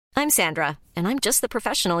I'm Sandra, and I'm just the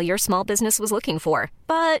professional your small business was looking for.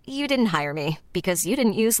 But you didn't hire me because you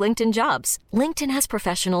didn't use LinkedIn Jobs. LinkedIn has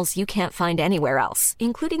professionals you can't find anywhere else,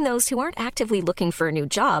 including those who aren't actively looking for a new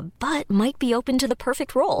job, but might be open to the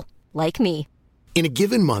perfect role, like me. In a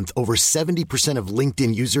given month, over 70% of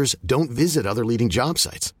LinkedIn users don't visit other leading job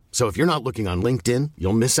sites. So if you're not looking on LinkedIn,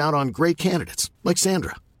 you'll miss out on great candidates like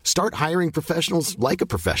Sandra. Start hiring professionals like a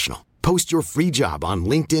professional. Post your free job on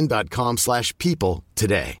linkedin.com/people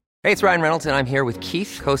today. Hey, it's Ryan Reynolds, and I'm here with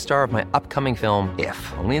Keith, co-star of my upcoming film, If,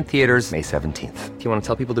 only in theaters May 17th. Do you want to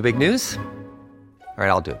tell people the big news? All right,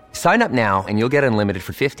 I'll do it. Sign up now and you'll get unlimited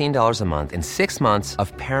for $15 a month and 6 months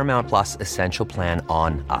of Paramount Plus Essential Plan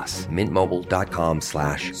on us.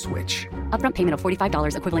 MintMobile.com/switch. Upfront payment of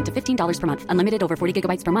 $45 equivalent to $15 per month. Unlimited over 40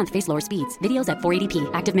 gigabytes per month. Face lower speeds. Videos at 480p.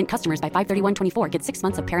 Active Mint customers by 531.24 get 6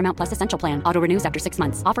 months of Paramount Plus Essential Plan. Auto renews after 6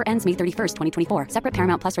 months. Offer ends May 31st, 2024. Separate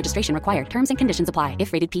Paramount Plus registration required. Terms and conditions apply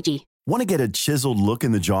if rated PG. Want to get a chiseled look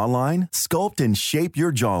in the jawline? Sculpt and shape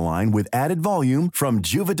your jawline with added volume from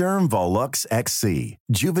Juvederm Volux XC.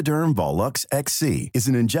 Juvederm Volux XC is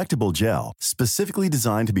an injectable gel specifically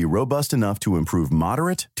designed to be robust enough to improve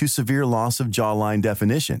moderate to severe loss of jawline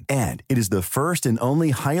definition. And it is the first and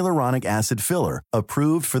only hyaluronic acid filler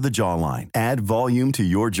approved for the jawline. Add volume to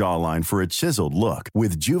your jawline for a chiseled look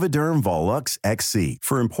with Juvederm Volux XC.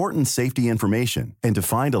 For important safety information and to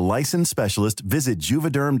find a licensed specialist, visit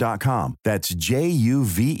juvederm.com. That's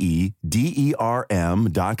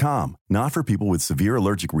JUVEDERM.com. Not for people with severe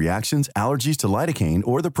allergic reactions, allergies to lidocaine,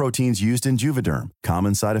 or the proteins used in Juvederm.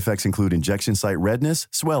 Common side effects include injection site redness,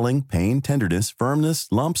 swelling, pain, tenderness, firmness,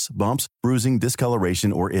 lumps, bumps, bruising,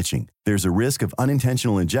 discoloration, or itching. There's a risk of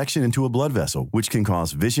unintentional injection into a blood vessel, which can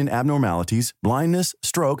cause vision abnormalities, blindness,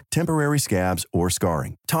 stroke, temporary scabs, or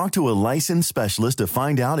scarring. Talk to a licensed specialist to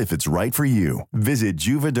find out if it's right for you. Visit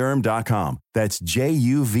Juvederm.com. That's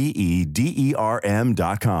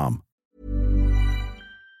JUVEDERM.com.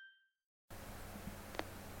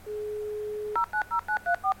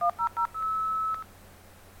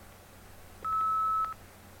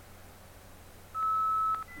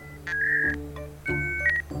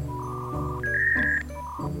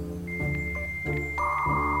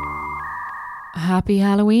 Happy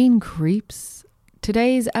Halloween, creeps.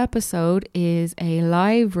 Today's episode is a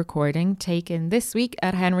live recording taken this week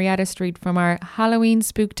at Henrietta Street from our Halloween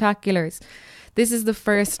Spooktaculars. This is the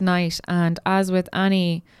first night, and as with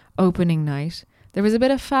any opening night, there was a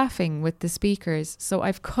bit of faffing with the speakers. So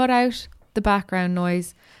I've cut out the background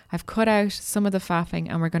noise, I've cut out some of the faffing,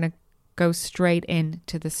 and we're going to go straight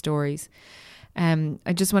into the stories.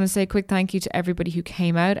 I just want to say a quick thank you to everybody who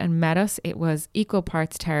came out and met us. It was equal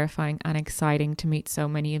parts terrifying and exciting to meet so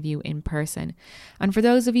many of you in person. And for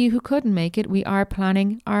those of you who couldn't make it, we are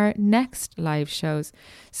planning our next live shows.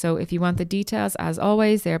 So if you want the details, as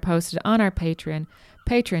always, they are posted on our Patreon,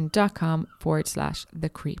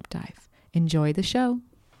 patreon.com/thecreepdive. Enjoy the show.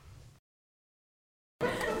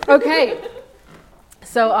 Okay,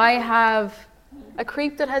 so I have a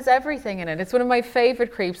creep that has everything in it. It's one of my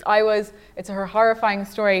favourite creeps. It's her horrifying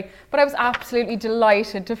story, but I was absolutely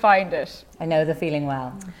delighted to find it. I know the feeling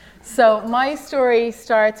well. So my story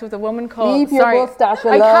starts with a woman called... Leave your moustache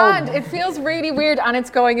alone. I can't. It feels really weird and it's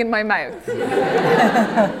going in my mouth.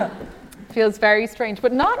 Feels very strange,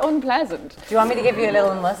 but not unpleasant. Do you want me to give you a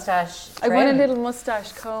little moustache trim? I want a little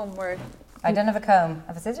moustache comb. I don't have a comb.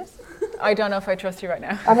 Have a scissors? I don't know if I trust you right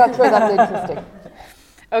now. I'm not sure that's interesting.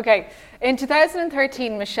 Okay, in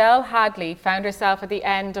 2013, Michelle Hadley found herself at the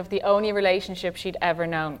end of the only relationship she'd ever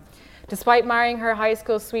known. Despite marrying her high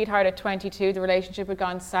school sweetheart at 22, the relationship had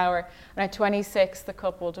gone sour, and at 26, the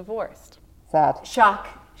couple divorced. Sad.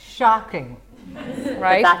 Shocking.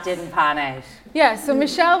 Right? But that didn't pan out. Yeah, so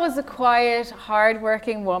Michelle was a quiet,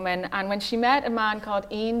 hard-working woman, and when she met a man called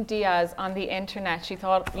Ian Diaz on the internet, she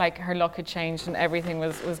thought like her luck had changed and everything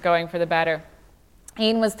was going for the better.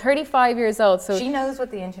 Ian was 35 years old, so... She knows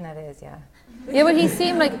what the internet is, yeah. Yeah, but he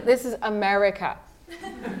seemed like this is America.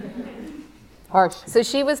 Harsh. So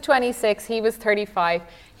she was 26, he was 35.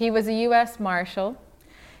 He was a US Marshal.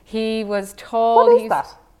 He was told... What is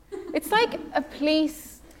that? It's like a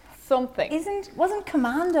police something. Wasn't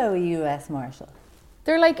Commando a US Marshal?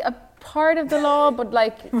 They're like a part of the law, but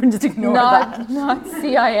like... Just ignore that. Not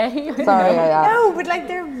CIA. Sorry, No, but like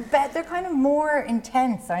they're kind of more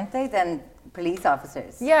intense, aren't they, than... police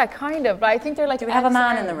officers. Yeah, kind of. But I think they're like... Do we have a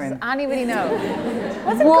man in the room? Anybody know?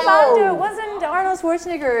 Wasn't Arnold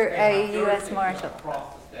Schwarzenegger a US Marshal? Across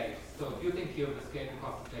the state. So if you think you've escaped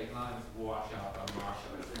across the state lines, watch out, a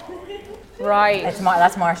marshal is following you. Right.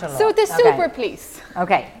 That's martial law. So the super police.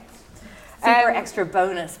 Okay. Super extra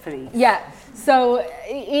bonus, please. Yeah. So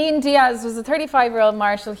Ian Diaz was a 35-year-old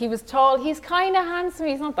marshal. He was tall. He's kind of handsome.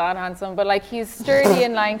 He's not that handsome, but like he's sturdy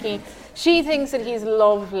and lanky. She thinks that he's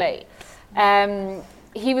lovely.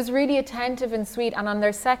 He was really attentive and sweet. And on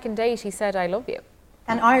their second date, he said, "I love you."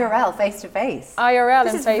 And IRL, face to face. IRL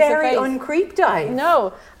this and is face to face. very uncreep dive.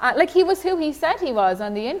 No, like he was who he said he was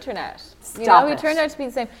on the internet. Stop He it. turned out to be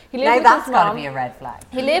the same. He lived Now with that's his got to mom. be a red flag.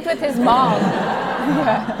 He lived with his mom.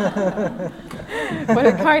 Yeah. But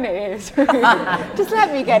it kind of is. Just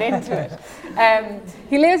let me get into it.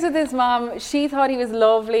 He lives with his mom. She thought he was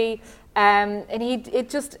lovely. And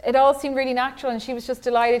it all seemed really natural, and she was just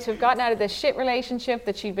delighted to have gotten out of this shit relationship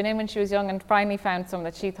that she'd been in when she was young and finally found someone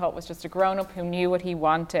that she thought was just a grown-up who knew what he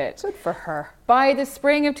wanted. Good for her. By the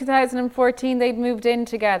spring of 2014, they'd moved in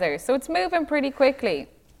together, so it's moving pretty quickly.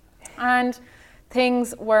 And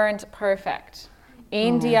things weren't perfect.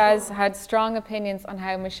 Ian Diaz had strong opinions on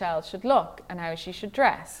how Michelle should look and how she should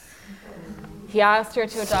dress. He asked her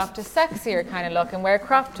to adopt a sexier kind of look and wear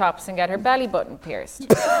crop tops and get her belly button pierced. And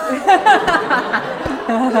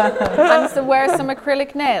to wear some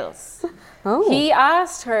acrylic nails. Oh. He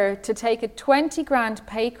asked her to take a 20 grand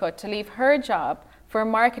pay cut to leave her job for a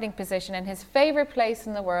marketing position in his favorite place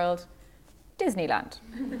in the world, Disneyland,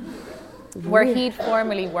 where he'd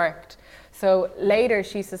formerly worked. So later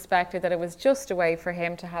she suspected that it was just a way for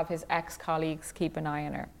him to have his ex-colleagues keep an eye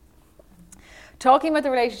on her. Talking about the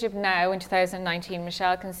relationship now in 2019,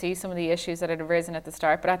 Michelle can see some of the issues that had arisen at the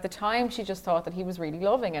start, but at the time she just thought that he was really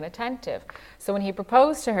loving and attentive. So when he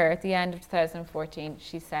proposed to her at the end of 2014,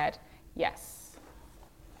 she said yes.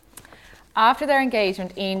 After their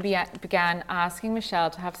engagement, Ian began asking Michelle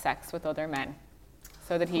to have sex with other men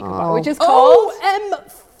so that he could, which is called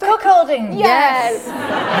cuckolding. Yes.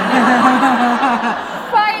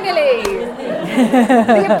 Finally,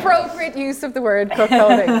 the appropriate use of the word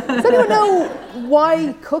cuckolding. Does anyone know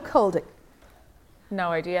why cuckolding? No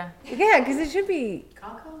idea. Yeah, because it should be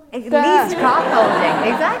at least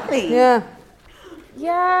cuckolding. Exactly. Yeah.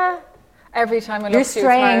 Yeah. Every time I look, You're too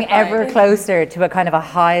straying terrifying. ever closer to a kind of a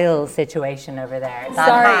Heil situation over there. That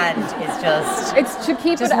Sorry. hand is just. It's to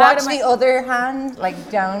keep Just it out watch of my. the other hand. Like,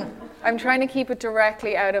 don't. I'm trying to keep it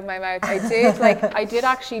directly out of my mouth. I did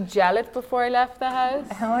actually gel it before I left the house.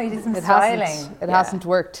 Oh, you did some It styling. hasn't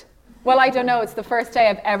worked. Well, I don't know. It's the first day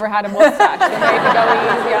I've ever had a mustache. So maybe go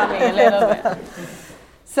easy on me a little bit.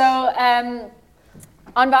 So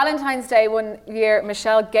on Valentine's Day one year,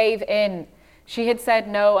 Michelle gave in. She had said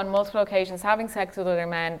no on multiple occasions, having sex with other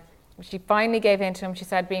men. She finally gave in to him. She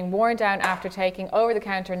said being worn down after taking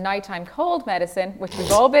over-the-counter nighttime cold medicine, which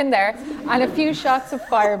we've all been there, and a few shots of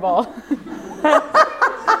Fireball.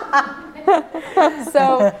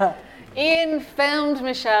 So Ian filmed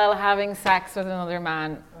Michelle having sex with another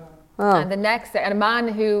man. And the next day, and a man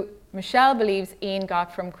who Michelle believes Ian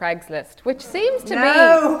got from Craigslist, which seems to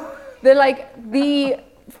be the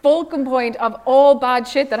fulcrum point of all bad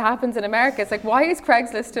shit that happens in America. It's like, why is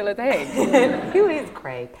Craigslist still a thing? Who is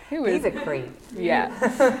Craig? He's a creep. Yeah.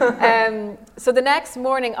 So the next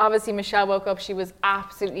morning, obviously, Michelle woke up. She was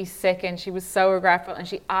absolutely sickened. She was so regretful, and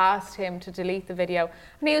she asked him to delete the video.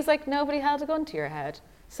 And he was like, nobody held a gun to your head.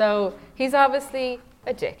 So he's obviously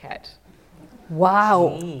a dickhead.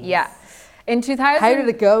 Wow. Jeez. Yeah. In 2000... How did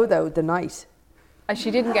it go, though, the night? She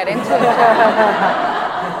didn't get into it.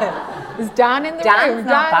 Is Dan in the room? Dan's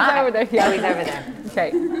not back. over there. Yeah, he's over there.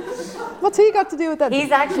 Okay. What's he got to do with that?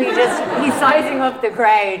 He's actually he's sizing up the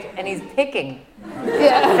crowd and he's picking.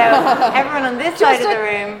 Yeah. So everyone on this side of the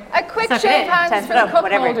room. A quick suck it shake in, hands tense for it the up, cup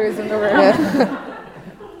whatever. holders in the room.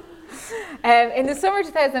 In the summer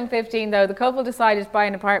 2015, though, the couple decided to buy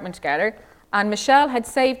an apartment together, and Michelle had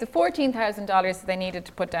saved the $14,000 that they needed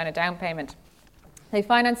to put down a down payment. They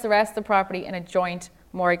financed the rest of the property in a joint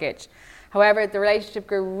mortgage. However, the relationship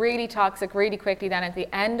grew really toxic really quickly then at the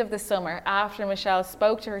end of the summer, after Michelle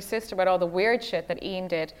spoke to her sister about all the weird shit that Ian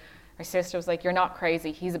did. Her sister was like, "You're not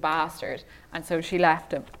crazy, he's a bastard." And so she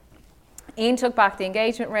left him. Ian took back the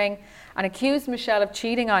engagement ring and accused Michelle of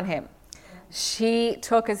cheating on him. She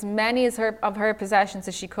took as many of her possessions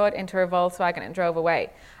as she could into her Volkswagen and drove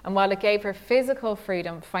away. And while it gave her physical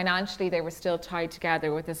freedom, financially they were still tied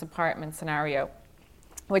together with this apartment scenario,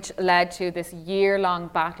 which led to this year-long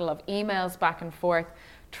battle of emails back and forth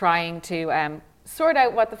trying to sort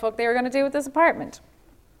out what the fuck they were going to do with this apartment.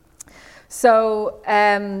 So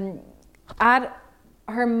at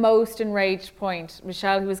her most enraged point,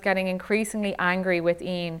 Michelle, who was getting increasingly angry with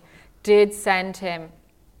Ian, did send him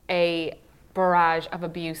a barrage of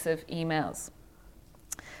abusive emails.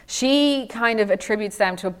 She kind of attributes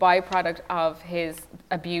them to a byproduct of his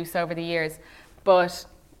abuse over the years, but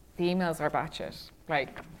the emails are batshit.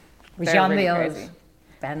 Like, Was They're she on really the old crazy.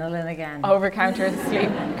 Benylin again? Over-counter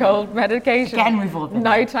sleep cold medication. Again, we've all been.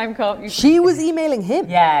 Nighttime cold. She was emailing him.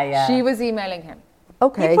 Yeah. She was emailing him.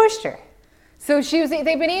 Okay. He pushed her. So they've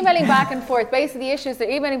been emailing back and forth. Basically, the issue is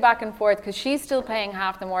they're emailing back and forth because she's still paying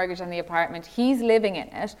half the mortgage on the apartment. He's living in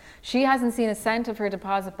it. She hasn't seen a cent of her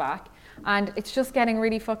deposit back. And it's just getting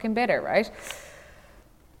really fucking bitter, right?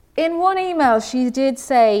 In one email, she did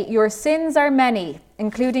say, "Your sins are many,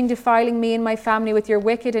 including defiling me and my family with your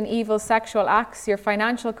wicked and evil sexual acts, your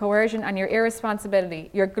financial coercion and your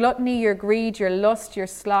irresponsibility, your gluttony, your greed, your lust, your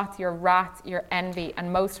sloth, your wrath, your envy,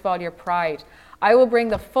 and most of all, your pride. I will bring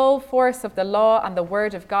the full force of the law and the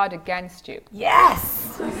word of God against you."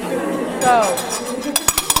 Yes! So,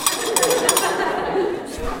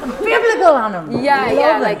 Biblical on him.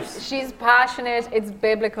 yeah, like she's passionate, it's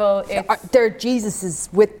biblical, it's... Their Jesus is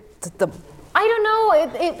with them. I don't know,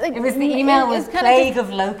 It was the email was kind plague of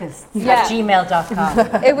locusts at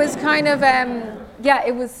gmail.com. It was kind of,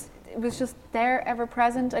 it was just there, ever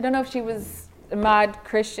present. I don't know if she was a mad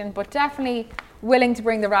Christian, but definitely willing to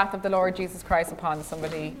bring the wrath of the Lord Jesus Christ upon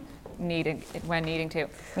somebody when needing to.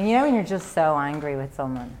 And you know when you're just so angry with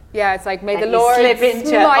someone? Yeah, it's like, may And the you Lord slip into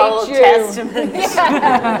smite Old you. Testament.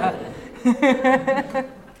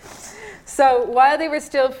 So while they were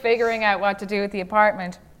still figuring out what to do with the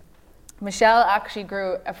apartment, Michelle actually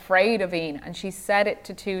grew afraid of Ian, and she said it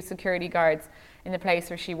to 2 security guards in the place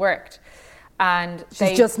where she worked. And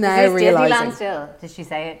She's just now Is this realising. Disneyland still? Did she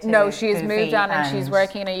say it to No, she has Goofy moved on and she's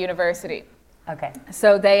working in a university. Okay.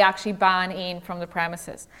 So they actually ban Ian from the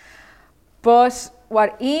premises. But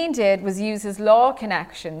what Ian did was use his law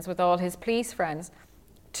connections with all his police friends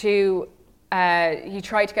to, he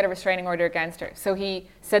tried to get a restraining order against her. So he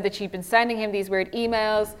said that she'd been sending him these weird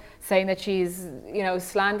emails saying that she's,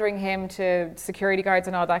 slandering him to security guards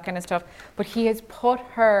and all that kind of stuff. But he has put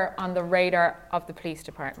her on the radar of the police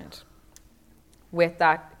department with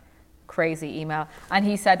that crazy email. And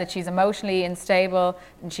he said that she's emotionally unstable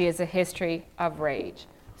and she has a history of rage.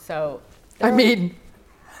 So... I mean...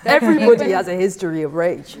 Everybody has a history of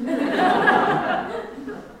rage.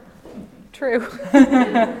 True.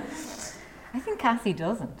 I think Cassie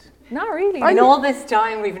doesn't. Not really. In all this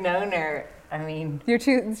time we've known her, I mean... The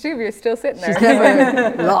two of you are still sitting there. She's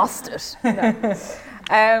never lost it.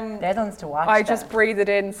 They're the ones to watch. I just breathed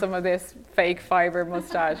in some of this fake fibre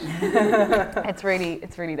moustache. It's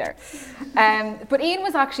really there. But Ian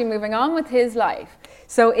was actually moving on with his life.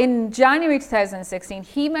 So in January 2016,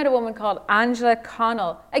 he met a woman called Angela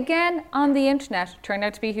Connell, again on the internet, turned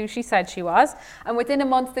out to be who she said she was, and within a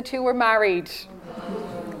month the two were married.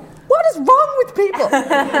 What is wrong with people?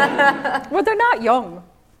 Well, they're not young.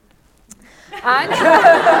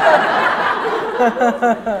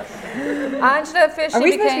 Angela officially Are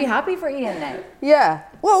we supposed to be became... happy for Ian now? Yeah.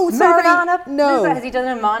 Whoa, sorry. Moving on up. No. Has he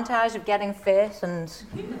done a montage of getting fit and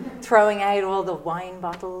throwing out all the wine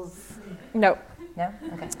bottles? No. No?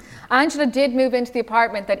 Okay. Angela did move into the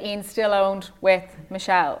apartment that Ian still owned with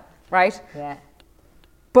Michelle, right? Yeah.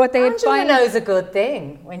 But they Angela had knows a good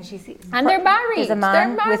thing when she sees... And they're married. There's a man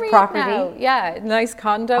they're married with property. now. Yeah, nice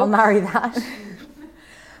condo. I'll marry that.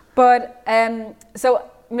 But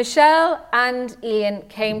so Michelle and Ian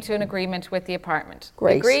came to an agreement with the apartment.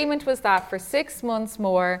 Great. The agreement was that for 6 months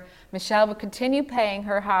more, Michelle would continue paying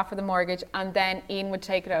her half of the mortgage and then Ian would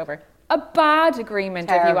take it over. A bad agreement,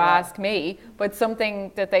 if you ask me, but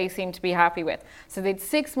something that they seemed to be happy with. So they'd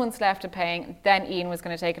 6 months left of paying, then Ian was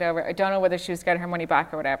going to take it over. I don't know whether she was getting her money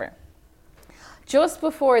back or whatever. Just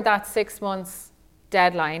before that 6 months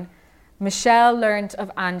deadline, Michelle learned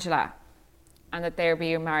of Angela and that they were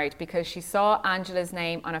being married because she saw Angela's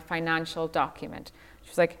name on a financial document. She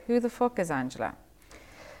was like, who the fuck is Angela?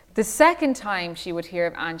 The second time she would hear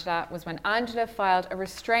of Angela was when Angela filed a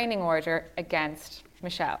restraining order against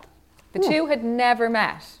Michelle. The two had never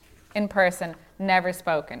met in person, never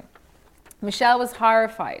spoken. Michelle was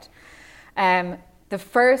horrified. The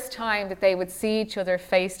first time that they would see each other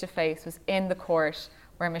face to face was in the court,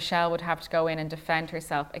 where Michelle would have to go in and defend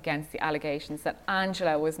herself against the allegations that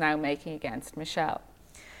Angela was now making against Michelle.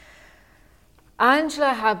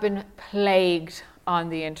 Angela had been plagued on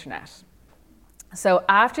the internet. So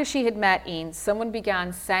after she had met Ian, someone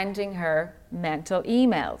began sending her mental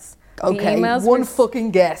emails. Okay, one fucking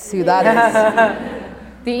guess who that is.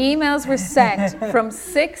 The emails were sent from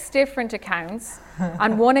 6 different accounts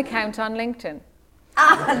and one account on LinkedIn.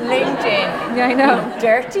 LinkedIn. Yeah, I know.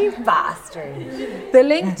 Dirty bastard. The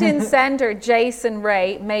LinkedIn sender, Jason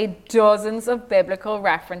Ray, made dozens of biblical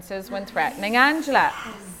references when threatening Angela.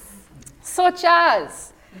 Such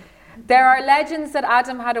as, there are legends that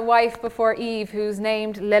Adam had a wife before Eve who's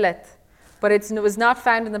named Lilith. but it was not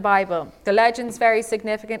found in the Bible. The legends vary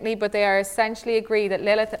significantly, but they are essentially agree that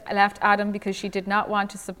Lilith left Adam because she did not want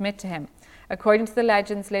to submit to him. According to the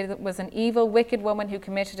legends, Lilith was an evil, wicked woman who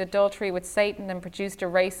committed adultery with Satan and produced a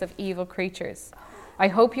race of evil creatures. I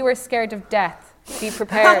hope you are scared of death. Be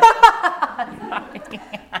prepared.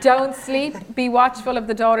 Don't sleep. Be watchful of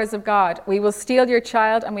the daughters of God. We will steal your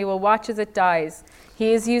child and we will watch as it dies.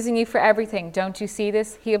 He is using you for everything. Don't you see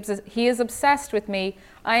this? He is obsessed with me.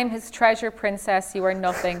 I am his treasure princess. You are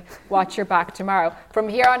nothing. Watch your back tomorrow. From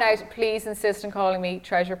here on out, please insist on calling me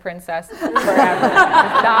treasure princess forever.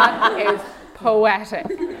 That is poetic,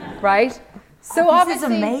 right? So this is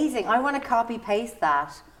amazing. I want to copy paste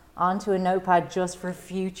that onto a notepad just for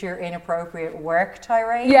future inappropriate work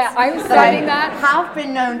tirades. Yeah, I'm sending that. Have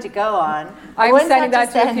been known to go on. I'm sending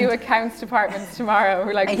that to a few accounts departments tomorrow.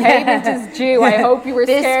 We're like, payment is due. I hope you were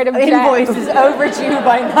scared of death. This invoice is overdue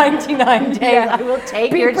by 99 days. Yeah. I will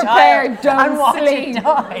take your child don't and watch sleep. it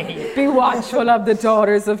die. Be watchful of the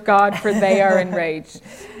daughters of God, for they are enraged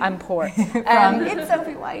and poor. It's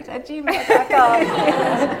sophiewhite@gmail.com.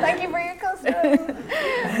 Thank you for your custom.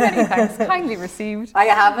 Many thanks. Kindly received. I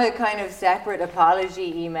have a kind of separate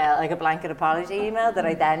apology email, like a blanket apology email that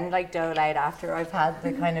I then dole out after I've had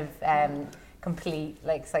the kind of complete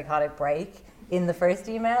psychotic break in the first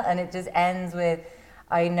email, and it just ends with,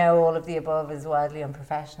 I know all of the above is wildly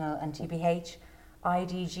unprofessional and TBH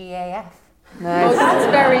IDGAF. Nice. Oh,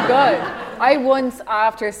 that's very good. I once,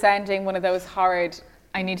 after sending one of those horrid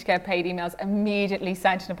I need to get paid emails, immediately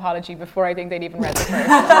sent an apology before I think they'd even read the first.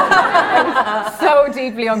 I was so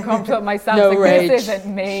deeply uncomfortable with myself. No rage. This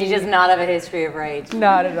isn't me. She does not have a history of rage.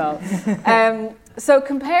 Not at all. So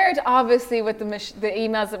compared, obviously, with the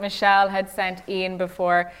emails that Michelle had sent Ian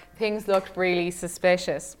before, things looked really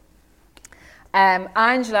suspicious.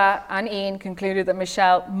 Angela and Ian concluded that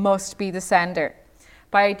Michelle must be the sender.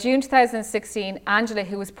 By June 2016, Angela,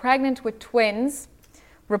 who was pregnant with twins,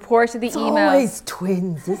 reported the emails. Always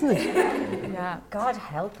twins, isn't it? Yeah. God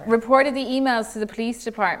help her. Reported the emails to the police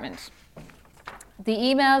department. Some of the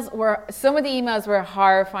emails were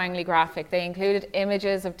horrifyingly graphic. They included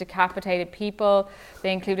images of decapitated people.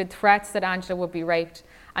 They included threats that Angela would be raped.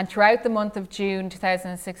 And throughout the month of June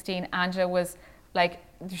 2016, Angela was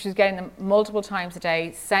she was getting them multiple times a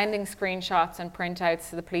day, sending screenshots and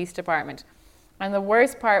printouts to the police department. And the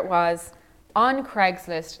worst part was, on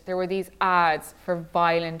Craigslist, there were these ads for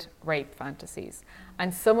violent rape fantasies.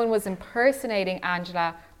 And someone was impersonating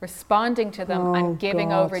Angela, responding to them and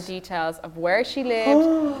giving over details of where she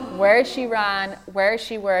lived, where she ran, where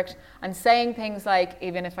she worked, and saying things like,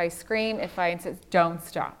 even if I scream, if I insist, don't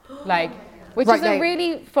stop. Which is a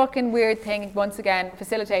really fucking weird thing, once again,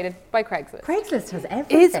 facilitated by Craigslist. Craigslist has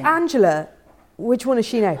everything. Is Angela, which one is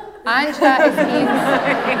she now? Angela is Ian's.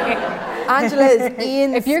 Angela is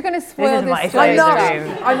Ian's. If you're going to spoil this I'm not.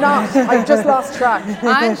 I've just lost track.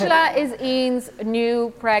 Angela is Ian's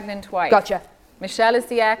new pregnant wife. Gotcha. Michelle is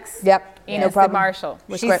the ex. Yep. Ian no is problem. the marshal.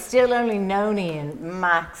 She's still only known Ian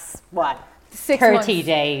max, 6 30 months.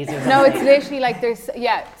 days or something. No, it's literally there's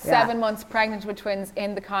 7 months pregnant with twins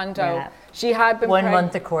in the condo. Yeah. She had been 1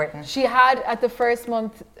 month of courting. She had, at the first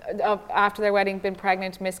month after their wedding, been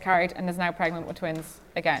pregnant, miscarried, and is now pregnant with twins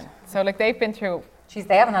again. So they've been through.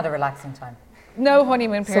 They haven't had a relaxing time. No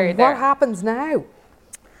honeymoon period. So what happens now?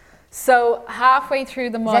 So halfway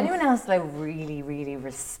through the month. Is anyone else really, really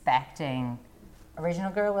respecting original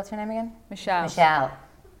girl? What's her name again? Michelle.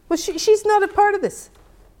 Well, she's not a part of this.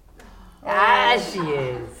 She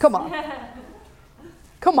is. Come on.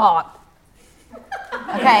 Come on.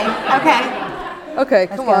 Okay,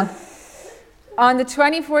 come on. On the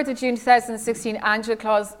 24th of June 2016, Angela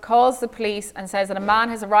calls the police and says that a man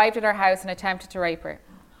has arrived at her house and attempted to rape her.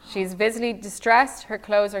 She's visibly distressed, her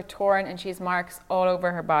clothes are torn, and she has marks all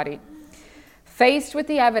over her body. Faced with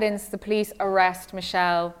the evidence, the police arrest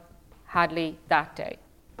Michelle Hadley that day.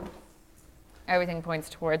 Everything points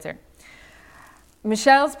towards her.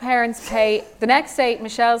 Michelle's parents pay a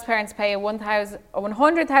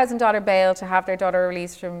 $100,000 bail to have their daughter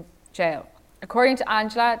released from jail. According to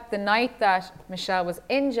Angela, the night that Michelle was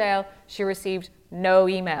in jail, she received no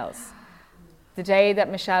emails. The day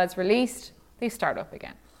that Michelle is released, they start up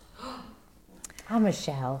again.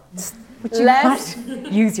 Michelle, would you not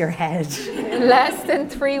use your head? Less than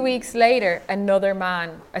 3 weeks later, another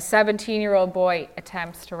man, a 17-year-old boy,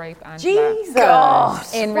 attempts to rape Angela. Jesus! God,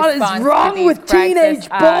 what is wrong with teenage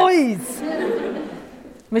boys?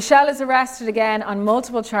 Michelle is arrested again on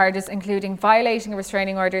multiple charges, including violating a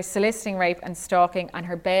restraining order, soliciting rape and stalking, and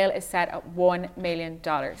her bail is set at $1 million,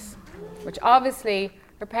 which obviously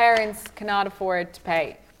her parents cannot afford to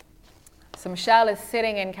pay. So Michelle is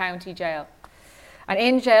sitting in county jail. And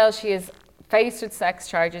in jail, she is Faced with sex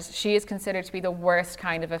charges, she is considered to be the worst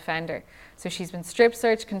kind of offender. So she's been strip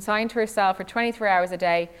searched, consigned to herself for 23 hours a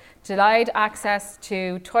day, denied access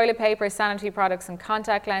to toilet paper, sanitary products and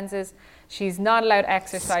contact lenses. She's not allowed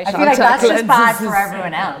exercise. I feel like that's just bad for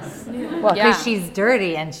everyone else. Well, Yeah. because she's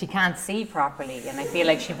dirty and she can't see properly, and I feel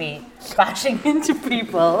like she'd be bashing into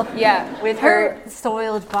people. Yeah. With her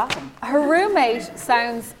soiled bottom. Her roommate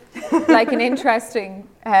sounds like an interesting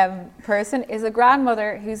person, is a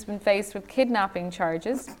grandmother who's been faced with kidnapping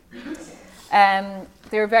charges.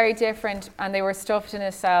 They were very different, and they were stuffed in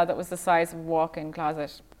a cell that was the size of a walk-in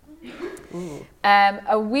closet.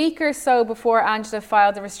 A week or so before Angela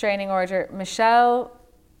filed the restraining order, Michelle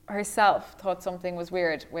herself thought something was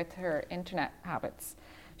weird with her internet habits.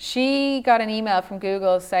 She got an email from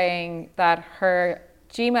Google saying that her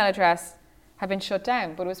Gmail address had been shut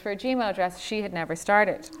down, but it was for a Gmail address she had never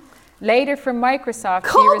started. Later from Microsoft,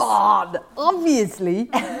 obviously.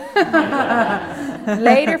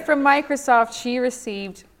 Later from Microsoft, she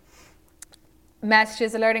received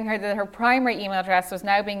messages alerting her that her primary email address was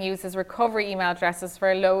now being used as recovery email addresses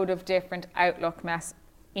for a load of different Outlook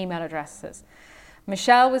email addresses.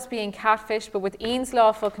 Michelle was being catfished, but with Ian's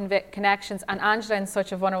lawful connections and Angela in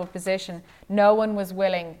such a vulnerable position, no one was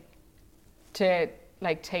willing to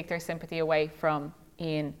take their sympathy away from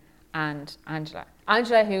Ian and Angela.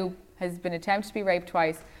 Angela, who has been attempted to be raped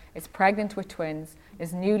twice, is pregnant with twins,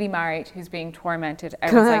 is newly married, who's being tormented.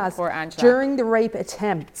 I was like, poor Angela. During the rape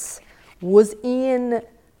attempts, was Ian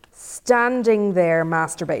standing there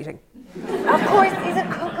masturbating? Of course, he's a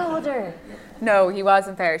cuckolder. No, he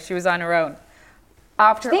wasn't there. She was on her own.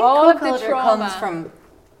 After I think all of the cuckolder trauma comes from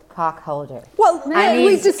cock holder. Well,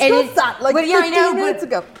 we discussed that like 15 minutes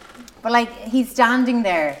ago. But he's standing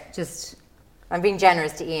there, just, I'm being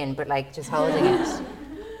generous to Ian, but just holding it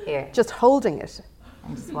here. Just holding it.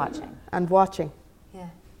 And just watching. And watching. Yeah.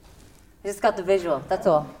 I just got the visual, that's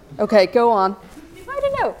all. Okay, go on. I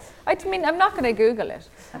don't know. I mean, I'm not going to Google it.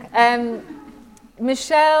 Okay.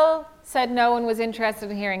 Michelle said no one was interested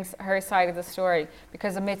in hearing her side of the story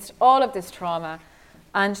because amidst all of this trauma,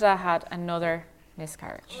 Angela had another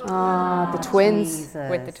miscarriage. The twins. Jesus.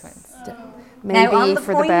 With the twins. Maybe now, on the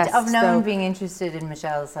for point the best, of no though. one being interested in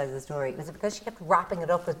Michelle's side of the story, was it because she kept wrapping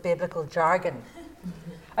it up with biblical jargon?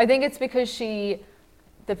 I think it's because the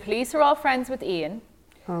police are all friends with Ian.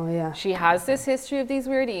 Oh, yeah. She has this history of these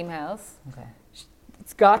weird emails. Okay.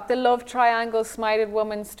 It's got the love triangle smited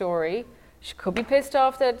woman story. She could be pissed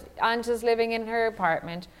off that Angela's living in her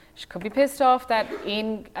apartment. She could be pissed off that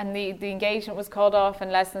Ian and the engagement was called off,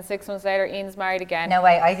 and less than 6 months later Ian's married again. No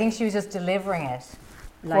way, I think she was just delivering it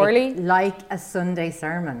poorly, like a Sunday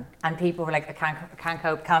sermon, and people were like, I can't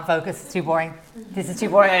cope, can't focus, it's too boring. This is too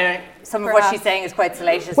boring. Some of what she's saying is quite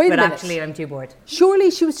salacious, Wait a but minute. actually I'm too bored.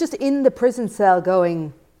 Surely she was just in the prison cell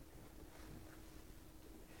going,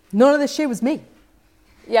 none of this shit was me.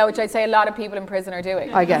 Yeah, which I'd say a lot of people in prison are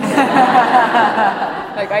doing. I guess.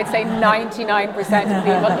 I'd say 99% of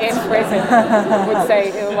people in prison would say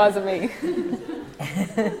it wasn't me.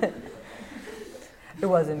 It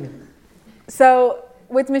wasn't me. So,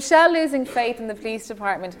 with Michelle losing faith in the police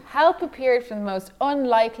department, help appeared from the most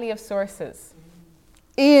unlikely of sources.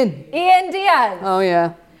 Ian Diaz. Oh,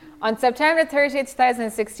 yeah. On September 30th,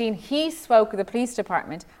 2016, he spoke with the police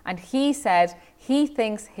department and he said he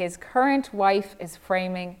thinks his current wife is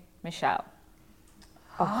framing Michelle.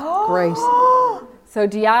 Oh, great. So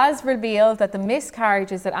Diaz revealed that the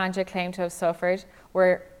miscarriages that Angela claimed to have suffered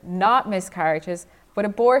were not miscarriages, but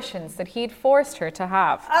abortions that he'd forced her to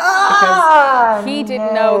have. Because he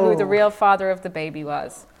didn't know who the real father of the baby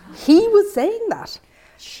was. He was saying that.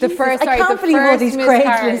 The first, I can't believe all these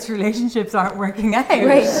Craigslist relationships aren't working out.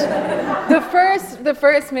 Right. The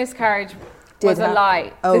first miscarriage was a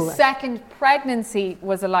lie. Oh, The second pregnancy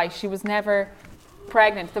was a lie. She was never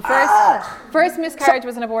pregnant. The first miscarriage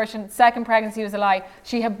was an abortion. Second pregnancy was a lie.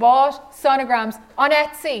 She had bought sonograms on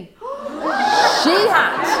Etsy.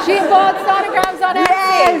 She had bought sonograms on Etsy.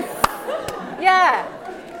 Yes. Yeah.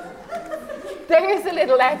 There's a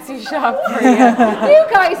little Etsy shop for you. You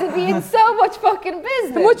guys would be in so much fucking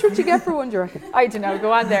business. How much would you get for one, do you reckon? I don't know.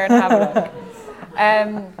 Go on there and have a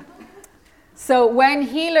look. So when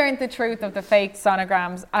he learned the truth of the fake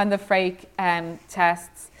sonograms and the fake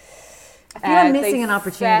tests, I feel I'm missing an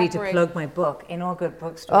opportunity to plug my book in all good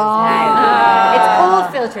bookstores now. It's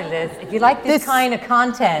called Filter Liz. If you like this kind of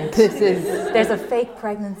content, there's a fake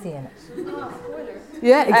pregnancy in it.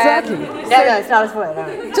 Yeah, exactly. No, it's not a spoiler.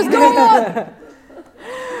 No. Just go on.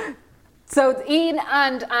 So Ian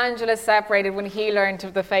and Angela separated when he learned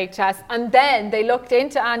of the fake test, and then they looked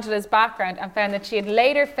into Angela's background and found that she had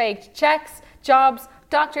later faked checks, jobs,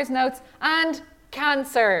 doctor's notes, and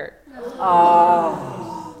cancer.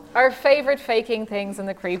 Oh. Our favourite faking things in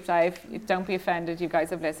the creep dive. Don't be offended, you guys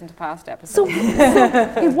have listened to past So episodes.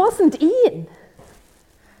 it wasn't Ian.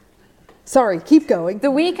 Sorry, keep going.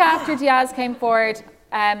 The week after Diaz came forward,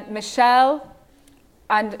 Michelle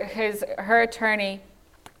and her attorney,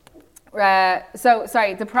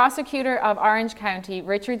 the prosecutor of Orange County,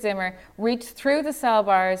 Richard Zimmer, reached through the cell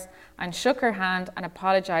bars and shook her hand and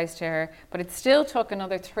apologised to her, but it still took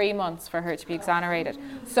another 3 months for her to be exonerated.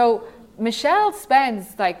 So Michelle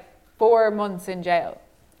spends like 4 months in jail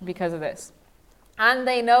because of this. And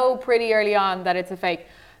they know pretty early on that it's a fake.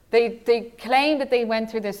 They claim that they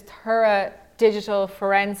went through this thorough digital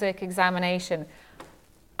forensic examination,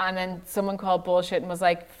 and then someone called bullshit and was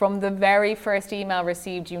like, from the very first email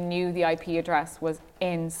received, you knew the IP address was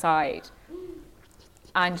inside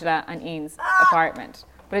Angela and Ian's apartment.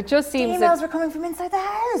 But it just seems The emails were coming from inside the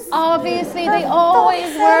house. obviously they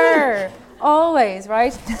always were. Always,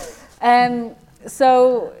 right?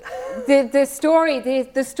 So the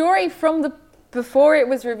story from before it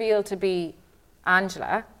was revealed to be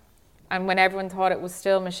Angela, and when everyone thought it was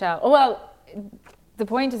still Michelle. Oh, well, the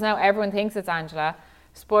point is now everyone thinks it's Angela.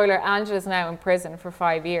 Spoiler, Angela's now in prison for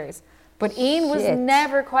 5 years. But Ian was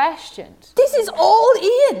never questioned. This is all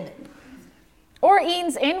Ian. Or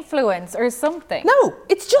Ian's influence or something. No,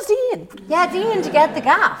 it's just Ian. Yeah, it's Ian to get the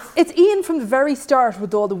gaff. It's Ian from the very start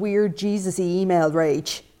with all the weird Jesus-y email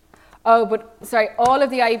rage. Oh, but sorry, all of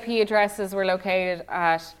the IP addresses were located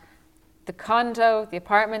at the condo, the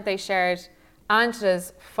apartment they shared,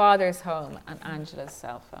 Angela's father's home, and Angela's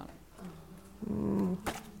cell phone.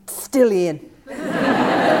 Still Ian.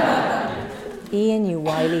 Ian, you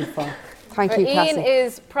wily fuck. Thank you, Cassie. Ian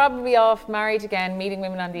is probably off, married again, meeting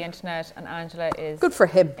women on the internet, and Angela is Good for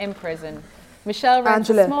him. in prison. Michelle rents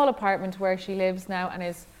a small apartment where she lives now and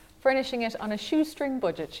is furnishing it on a shoestring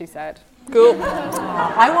budget, she said. Cool.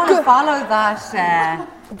 I want to follow that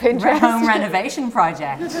Pinterest. home renovation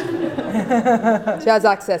project. She has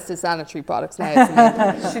access to sanitary products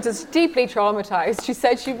now. She's just deeply traumatised. She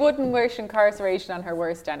said she wouldn't wish incarceration on her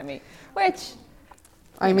worst enemy, which...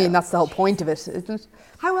 I mean, that's the whole point of it, isn't it?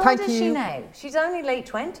 How old is she now? She's only late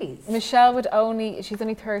 20s. Michelle she's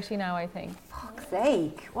only 30 now, I think. Fuck's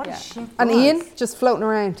sake, what a shit. And Ian, just floating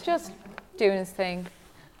around. Just doing his thing.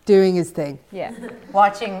 Doing his thing. Yeah.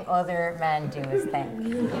 Watching other men do his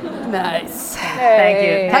thing. Nice. Thank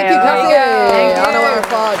you. Thank you, Cassie. On our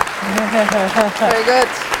pod. Very good.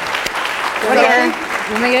 What do you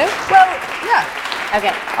want me to go? Well, yeah.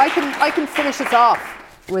 Okay. I can finish us off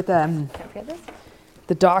with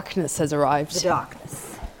The darkness has arrived. The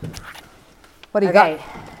darkness. What do you got?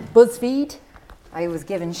 BuzzFeed? I was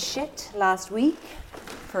given shit last week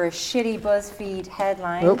for a shitty BuzzFeed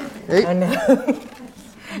headline. Oh, hey. I know.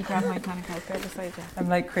 Grab my panic out beside you. I'm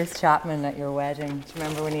like Chris Chapman at your wedding. Do you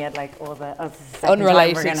remember when he had like all the...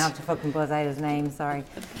 Unrelated. We're going to have to fucking buzz out his name, sorry.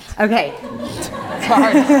 Okay.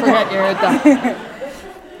 Sorry, forget you heard that.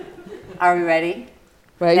 Are we ready?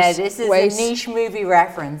 Wait, now, this is a niche movie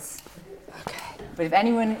reference. Okay. But if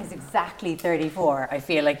anyone is exactly 34, I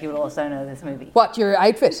feel like you will also know this movie. What, your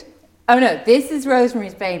outfit? Oh no, this is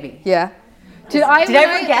Rosemary's Baby. Yeah. Did I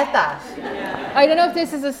forget that? I don't know if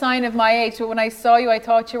this is a sign of my age, but when I saw you, I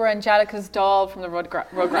thought you were Angelica's doll from the Rugrats.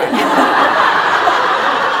 But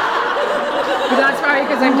that's probably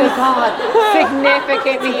because I'm just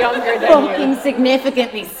significantly younger than you. Fucking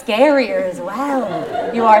significantly scarier as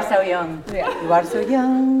well. You are so young. Yeah. You are so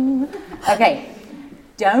young. Okay.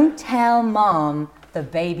 Don't tell Mom the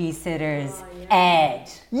babysitter's Ed.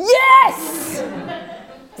 Yes!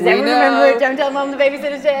 Does everyone remember Don't Tell Mom the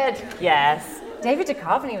Babysitter's Dead? Yes. David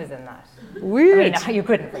Duchovny was in that. Weird. I mean, you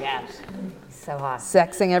couldn't forget. So hot.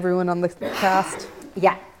 Sexing everyone on the cast.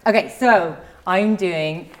 Yeah. Okay, so I'm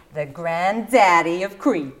doing the granddaddy of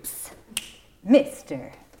creeps,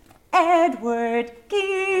 Mr. Edward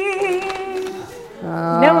Gein.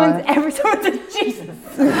 No one's ever told us Jesus.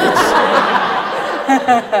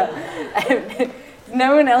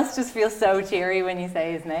 No one else just feels so cheery when you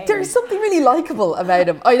say his name. There's something really likable about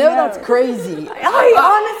him. I know that's crazy.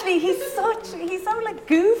 Honestly, he's so like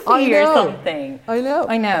goofy or something. I know.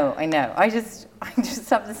 I just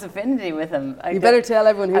have this affinity with him. You better tell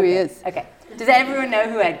everyone who he is. Okay. Does everyone know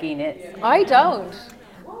who Ed Gein is? I don't.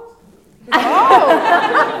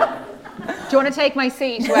 Oh. Do you want to take my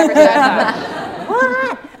seat, whoever said that?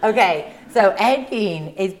 What? Okay. So Ed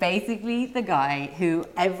Gein is basically the guy who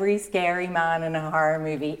every scary man in a horror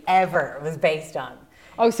movie ever was based on.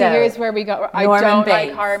 Oh, so here's where we go. I Norman don't Bates.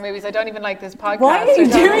 like horror movies. I don't even like this podcast. Why are you doing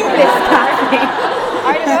this, Kathy?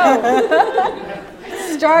 I don't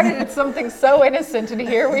know. started at something so innocent, and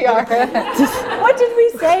here we are. What did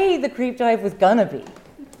we say the creep dive was gonna be?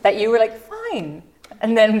 That you were like, fine.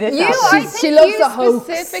 And then this happened. She loves a hoax.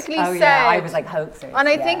 Specifically Oh said, yeah, I was like hoaxers. and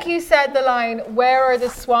I think you said the line, "Where are the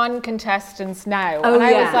swan contestants now?" Oh, and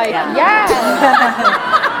I was like, "Yeah."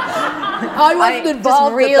 I wasn't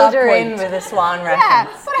involved just reeled at that her point. in with a swan Yeah,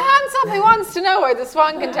 reference. but hands up, who wants to know where the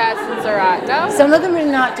swan contestants are at? No? Some of them are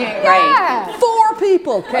not doing great. Yeah. 4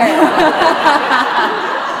 people care.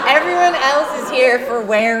 Everyone else is here for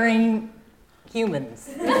wearing humans.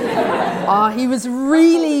 He was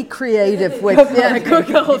really creative with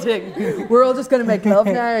cuckolding. We're all just going to make love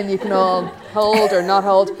now, and you can all hold or not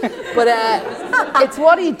hold. But it's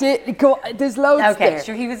what he did. There's loads there. Okay,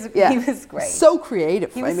 sure, he was great. So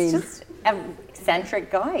creative. He was just an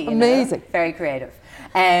eccentric guy. You Amazing. know? Very creative.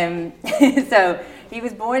 So he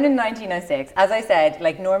was born in 1906. As I said,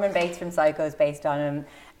 like Norman Bates from Psycho is based on him.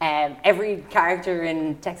 Every character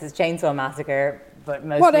in Texas Chainsaw Massacre, but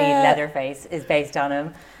mostly Leatherface, is based on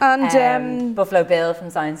him. And Buffalo Bill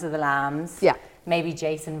from Silence of the Lambs. Yeah. Maybe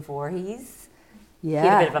Jason Voorhees. yeah. He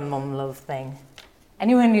had a bit of a mum love thing.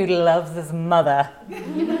 Anyone who loves his mother,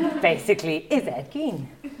 basically, is Ed Gein.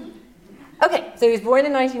 Okay, so he was born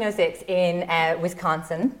in 1906 in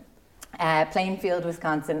Wisconsin, Plainfield,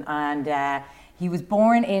 Wisconsin, and he was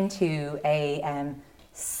born into a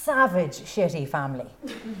savage, shitty family.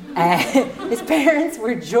 His parents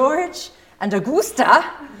were George and Augusta.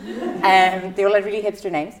 They all had really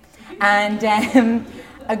hipster names. And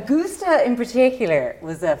Augusta in particular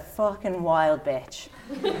was a fucking wild bitch.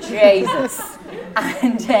 Jesus.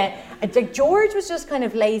 And George was just kind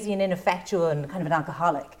of lazy and ineffectual and kind of an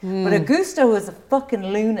alcoholic. But Augusta was a fucking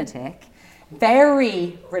lunatic,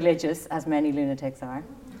 very religious, as many lunatics are,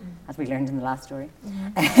 as we learned in the last story.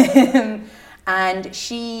 And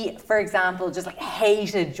she, for example, just like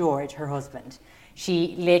hated George, her husband.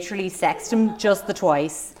 She literally sexed him just the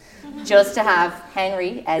twice, just to have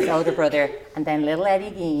Henry, Ed's older brother, and then little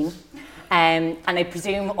Eddie Gein. And I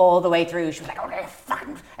presume all the way through, she was like, "Oh, you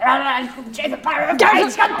fucking, Jason Power of God,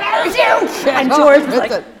 he's gonna bury you!" And George was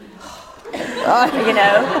like, you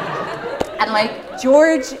know? And like,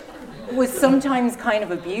 George was sometimes kind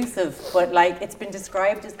of abusive, but like, it's been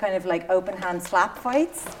described as kind of like open hand slap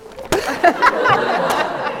fights.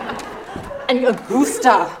 And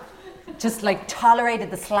Augusta just like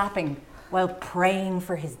tolerated the slapping while praying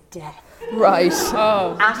for his death. Right.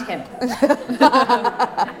 Oh. At him.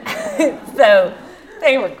 So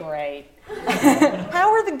they were great.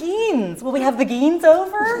 How are the Geins? Will we have the Geins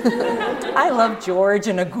over? I love George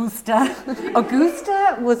and Augusta.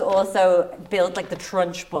 Augusta was also built like the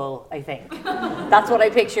Trunchbull, I think. That's what I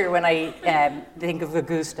picture when I think of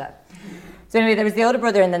Augusta. So anyway, there was the older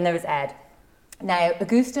brother and then there was Ed. Now,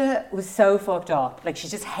 Augusta was so fucked up. Like, she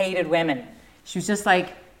just hated women. She was just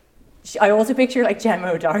like, I also picture like Gemma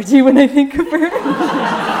O'Doherty when I think of her.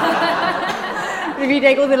 If you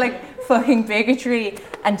take all the like fucking bigotry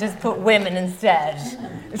and just put women instead.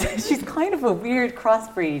 She's kind of a weird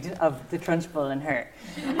crossbreed of the Trunchbull and her.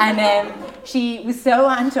 And she was so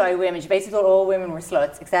anti-women. She basically thought all women were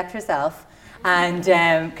sluts except herself, and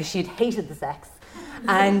because she'd hated the sex.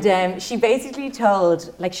 And she basically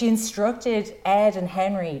told, like, she instructed Ed and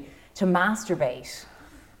Henry to masturbate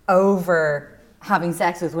over having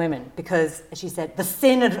sex with women because, she said, the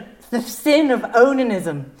sin of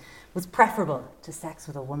onanism was preferable to sex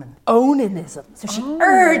with a woman. Onanism. So she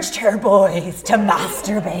urged her boys to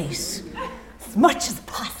masturbate as much as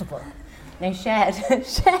possible. Now Ed.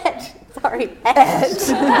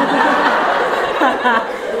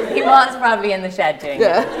 He was probably in the shed doing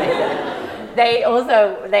it.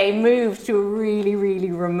 They moved to a really,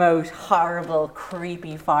 really remote, horrible,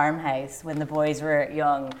 creepy farmhouse when the boys were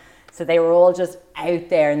young. So they were all just out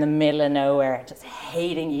there in the middle of nowhere, just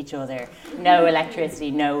hating each other. No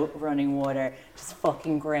electricity, no running water, just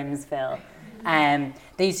fucking Grimsville.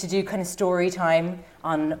 They used to do kind of story time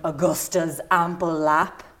on Augusta's ample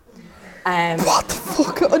lap. What the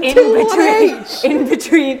fuck? Until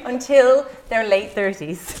their late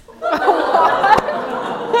 30s.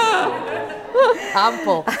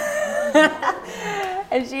 Ample.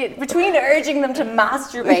 And she, between urging them to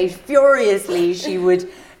masturbate furiously, she would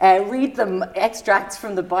read them extracts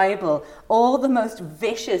from the Bible, all the most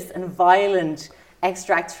vicious and violent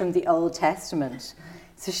extracts from the Old Testament.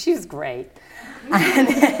 So she was great.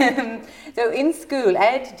 And so in school,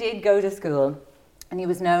 Ed did go to school, and he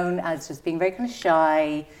was known as just being very kind of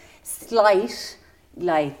shy, slight,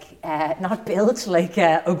 like not built like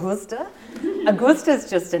Augusta. Augusta's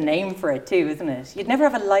just a name for it too, isn't it? You'd never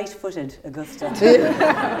have a light-footed Augusta.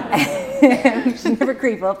 She'd never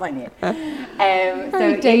creep up on you. So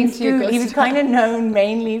in school, he was kind of known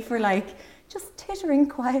mainly for like just tittering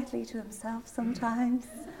quietly to himself sometimes.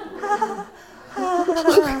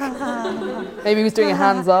 Maybe he was doing a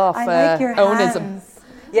hands-off onism. Hands.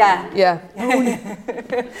 Yeah.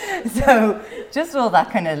 So just all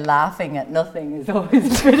that kind of laughing at nothing is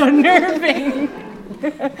always a bit unnerving.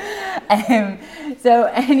 So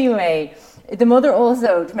anyway, the mother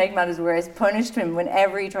also, to make matters worse, punished him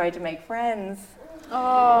whenever he tried to make friends.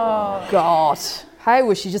 Oh God! How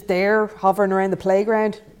was she just there hovering around the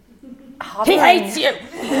playground? He hates you.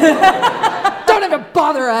 Don't even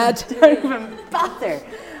bother, Ed. Don't even bother.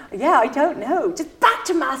 Yeah, I don't know. Just back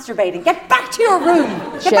to masturbating. Get back to your room.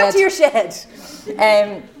 Get back to your shed.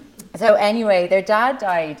 So anyway, their dad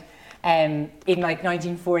died in like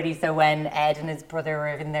 1940. So when Ed and his brother were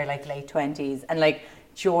in their like late 20s, and like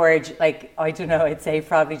George, like I don't know, I'd say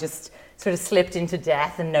probably just sort of slipped into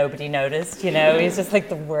death and nobody noticed. You know, he's just like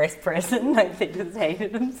the worst person. Like they just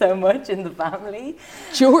hated him so much in the family.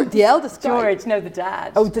 George, the eldest guy. George, no, the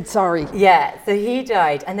dad. Oh, sorry. Yeah, so he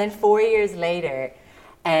died, and then 4 years later.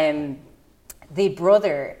 The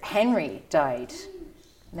brother, Henry, died.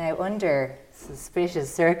 Now, under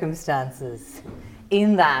suspicious circumstances,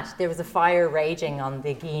 in that there was a fire raging on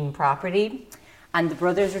the Geen property, and the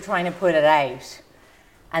brothers were trying to put it out.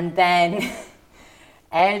 And then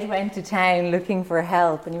Ed went to town looking for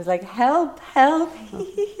help, and he was like, help, help.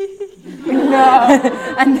 No.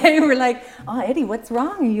 And they were like, oh, Eddie, what's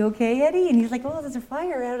wrong? Are you okay, Eddie? And he's like, oh, there's a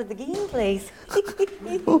fire out at the Geen place.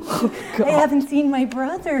 Oh, I haven't seen my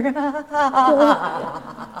brother.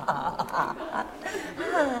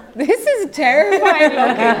 This is terrifying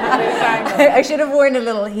looking. I should have worn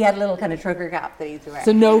he had a little kind of trucker cap that he used to wear.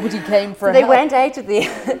 So nobody came for help. They went out to the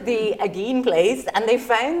Geen place, and they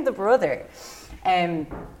found the brother.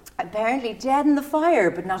 Apparently dead in the fire,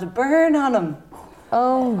 but not a burn on him.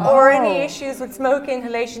 Or any issues with smoke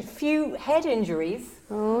inhalation, few head injuries.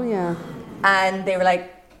 Oh, yeah. And they were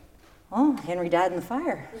like, oh, Henry died in the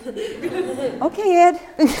fire. Okay, Ed.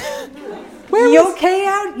 You okay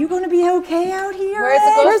out? You going to be okay out here, Where's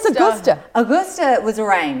Ed? Augusta? Where's Augusta? Augusta was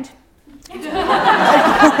around.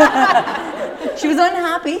 She was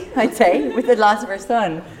unhappy, I'd say, with the loss of her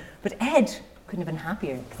son. But Ed couldn't have been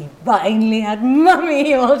happier because he finally had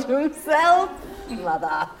Mummy all to himself.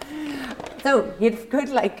 Mother. So he had a good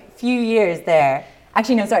few years there.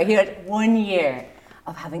 Actually, no, sorry, he had 1 year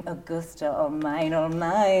of having Augusta, oh mine,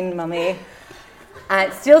 Mummy.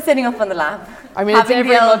 And still sitting up on the lap. I mean, it's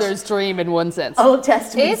every mother's dream in one sense. Old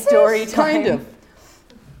Testament story time. Kind of.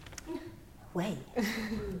 Wait.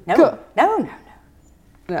 No.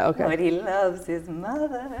 No, okay. But he loves his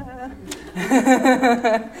mother.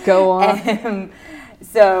 Go on.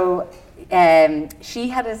 She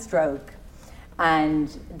had a stroke, and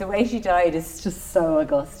the way she died is just so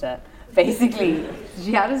Augusta. Basically,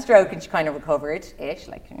 she had a stroke and she kind of recovered-ish,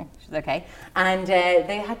 she's okay. And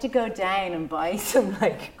they had to go down and buy some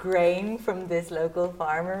grain from this local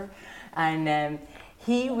farmer, and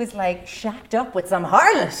he was shacked up with some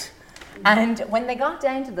harlot. And when they got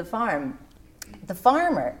down to the farm, the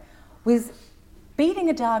farmer was beating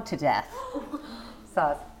a dog to death.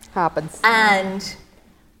 So happens. And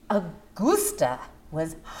Augusta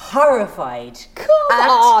was horrified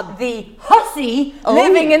at the hussy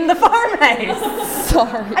living in the farmhouse.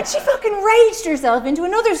 Sorry. And she fucking raged herself into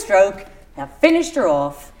another stroke that finished her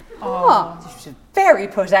off. Oh. She was very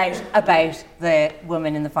put out about the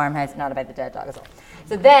woman in the farmhouse, not about the dead dog as well.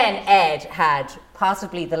 So then Ed had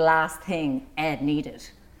possibly the last thing Ed needed,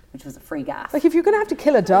 which was a free gaff. If you're going to have to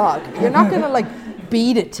kill a dog, you're not going to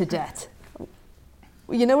beat it to death.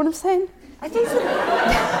 You know what I'm saying? I think so.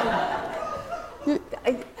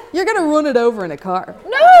 You're going to run it over in a car.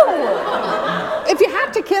 No! If you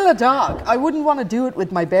had to kill a dog, I wouldn't want to do it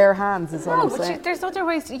with my bare hands, is what I'm saying. There's other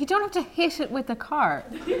ways. You don't have to hit it with a car.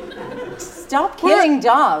 Stop killing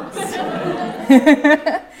dogs.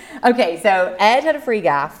 Okay, so Ed had a free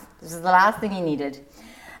gaff. This was the last thing he needed.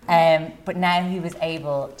 But now he was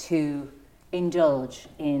able to indulge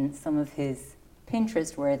in some of his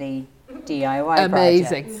Pinterest-worthy DIY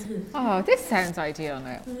Amazing. projects. Oh, this sounds ideal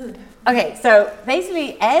now. Okay, so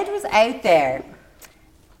basically Ed was out there,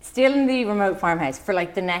 still in the remote farmhouse, for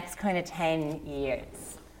the next kind of 10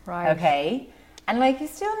 years. Right. Okay? And he's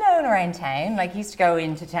still known around town. He used to go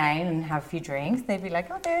into town and have a few drinks. They'd be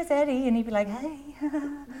like, oh, there's Eddie. And he'd be like, hey.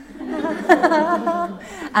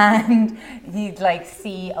 And he'd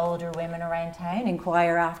see older women around town,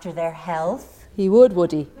 inquire after their health. He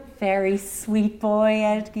would he? Very sweet boy,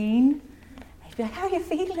 Ed Geen. He'd be like, how are you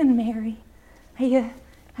feeling, Mary?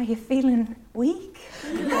 Are are you feeling weak?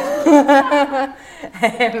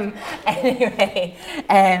 Anyway,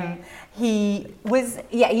 he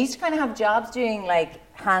used to kind of have jobs doing like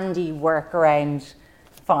handy work around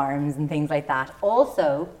farms and things like that.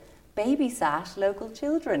 Also, babysat local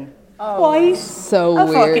children. Quite So a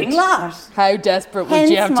weird. fucking lot. How desperate would Hence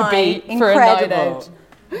you have to be for a night out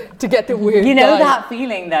to get the weird You know guy? that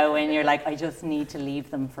feeling though when you're like, I just need to leave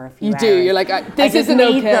them for a few You hours. do. You're like, this isn't I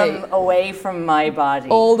just need okay. them away from my body.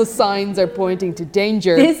 All the signs are pointing to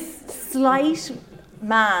danger. This slight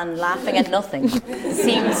man laughing at nothing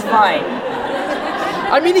seems fine.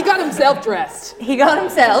 I mean, he got himself dressed. He got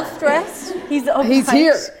himself dressed. He's upright. He's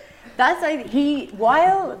here. That's like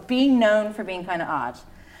while being known for being kind of odd,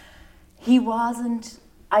 he wasn't,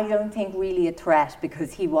 I don't think, really a threat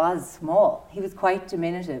because he was small. He was quite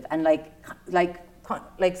diminutive and like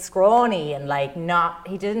scrawny and like not.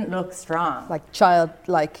 He didn't look strong. Like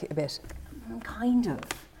childlike a bit. Kind of.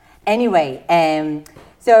 Anyway,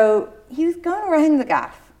 so he was going around the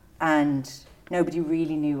gaff and nobody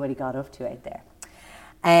really knew what he got up to out there.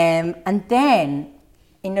 And then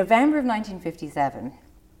in November of 1957,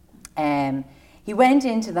 he went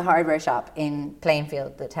into the hardware shop in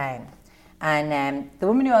Plainfield, the town. And the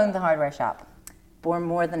woman who owned the hardware shop bore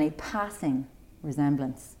more than a passing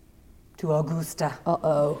resemblance to Augusta.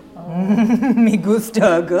 Uh-oh. Me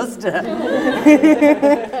gusta Augusta.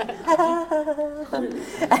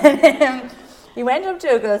 And he went up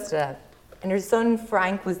to Augusta, and her son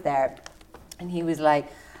Frank was there, and he was like,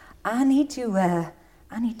 I need to buy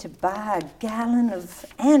a gallon of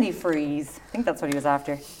antifreeze. I think that's what he was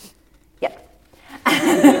after. Yep.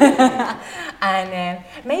 And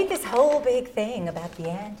made this whole big thing about the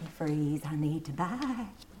antifreeze I need to buy.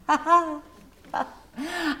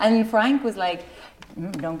 And Frank was like,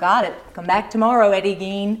 don't got it. Come back tomorrow, Eddie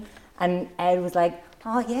Gein. And Ed was like,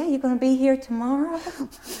 oh yeah, you're going to be here tomorrow?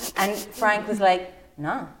 And Frank was like,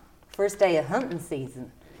 no, first day of hunting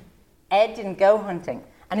season. Ed didn't go hunting.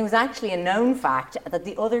 And it was actually a known fact that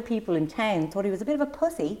the other people in town thought he was a bit of a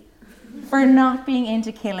pussy for not being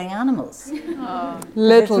into killing animals. Oh.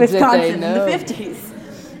 Little did they know. In the 50s.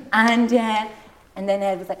 And then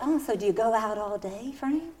Ed was like, oh, so do you go out all day,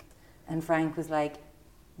 Frank? And Frank was like,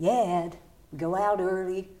 yeah, Ed, we go out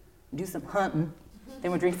early, do some hunting,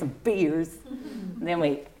 then we drink some beers, and then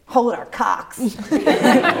we hold our cocks. And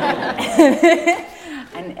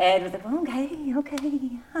Ed was like, okay,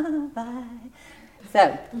 bye.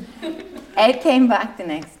 So, Ed came back the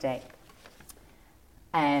next day.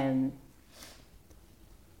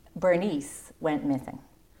 Bernice went missing.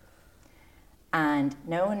 And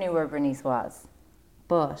no one knew where Bernice was.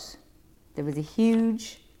 But there was a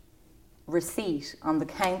huge receipt on the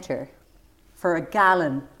counter for a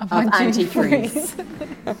gallon of antifreeze.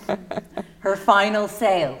 Her final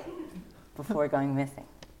sale before going missing.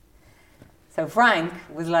 So Frank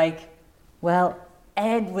was like, well,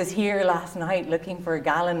 Ed was here last night looking for a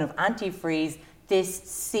gallon of antifreeze. This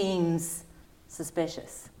seems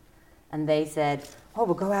suspicious. And they said, oh,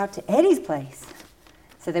 we'll go out to Eddie's place.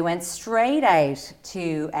 So they went straight out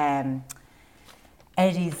to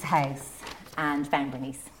Eddie's house and found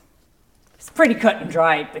Bernice. It's pretty cut and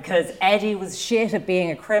dried because Eddie was shit at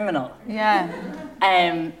being a criminal. Yeah.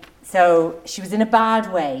 So she was in a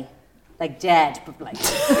bad way, like dead, but like...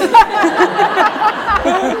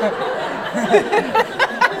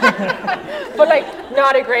 But like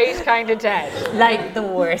not a great kind of dead. Like the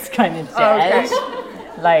worst kind of dead.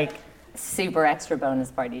 Okay. Like super extra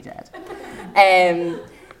bonus party dead.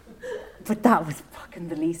 But that was fucking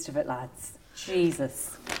the least of it, lads.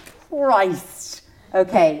 Jesus Christ.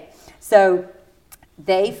 Okay, so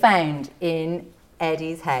they found in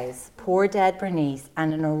Eddie's house poor dead Bernice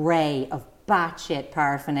and an array of batshit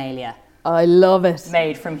paraphernalia. I love it.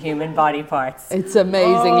 Made from human body parts. It's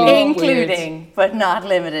amazingly including, weird. but not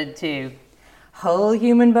limited to, whole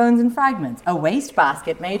human bones and fragments, a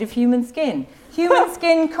wastebasket made of human skin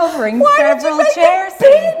covering several chair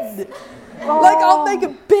seats. Like, I'll make a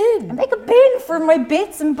bin. Make a bin for my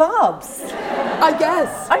bits and bobs. I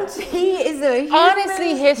guess. He is a human.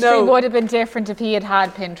 Honestly, history would have been different if he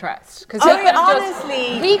had Pinterest. Because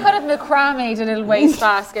he could have macrameed a little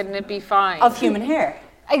wastebasket and it'd be fine. Of human hair.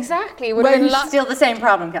 Exactly. It would have been Still the same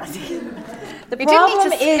problem, Cassie. The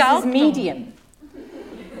problem is medium.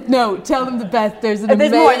 No, tell them the best. There's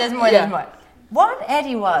There's more. What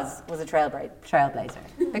Eddie was a trailblazer.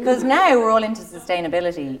 Because now we're all into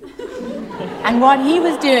sustainability. And what he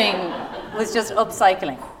was doing was just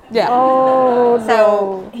upcycling. Yeah. Oh,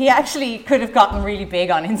 so he actually could have gotten really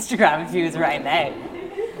big on Instagram if he was around now.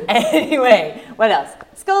 Anyway, what else?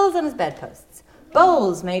 Skulls on his bedposts.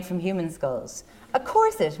 Bowls made from human skulls. A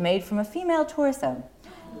corset made from a female torso.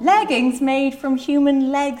 leggings made from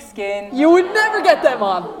human leg skin. You would never get them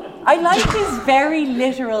on. I like his very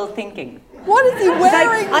literal thinking. What is he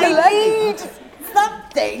wearing? I need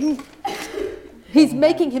something. He's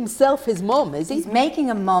making himself his mum, is he? He's making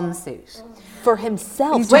a mum suit. For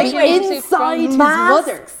himself. He's to be making inside his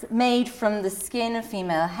mother. masks made from the skin of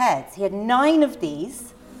female heads. He had 9 of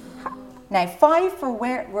these. Now 5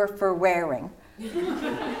 were for wearing.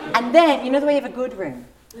 And then, you know the way you have a good room?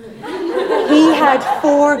 He had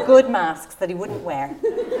 4 good masks that he wouldn't wear.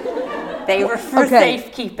 They were for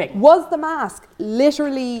safekeeping. Was the mask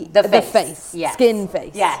literally the face? Yes. Skin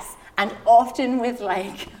face? Yes. And often with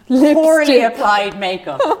like Lipstick. poorly applied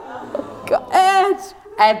makeup. God.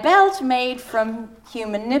 A belt made from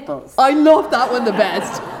human nipples. I love that one the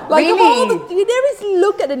best. Like of all Really? you never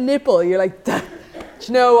look at a nipple, you're like, do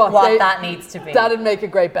you know what? That needs to be. That'd make a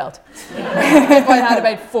great belt. If I had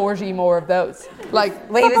about 40 more of those. Like,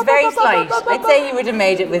 Well, he was very slight. I'd say you would have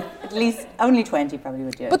made it with at least only 20 probably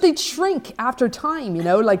would do it. but they'd shrink after time, you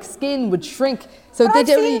know, like skin would shrink. So But they I've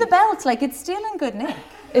don't seen the belt, like it's still in good nick.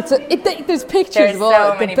 there's pictures There's of all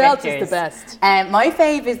so it. many The belt pictures. is the best. My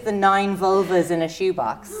fave is the 9 vulvas in a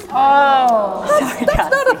shoebox. Oh. That's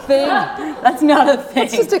not a thing. That's not a thing.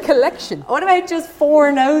 It's just a collection. What about just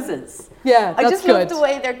 4 noses? Yeah, I that's just love good. the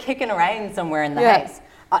way they're kicking around somewhere in the Yeah. house.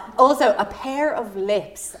 Also, a pair of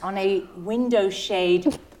lips on a window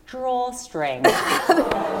shade drawstring. He's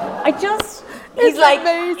like,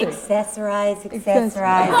 amazing. accessorize.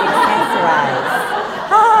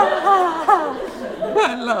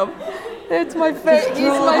 I love. It's my favorite. He's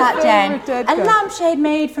Draw my that down. favorite dead A guy. lampshade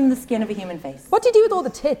made from the skin of a human face. What did he do with all the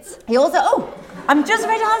tits? He also, I'm just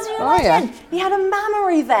about to answer your question. yeah. He had a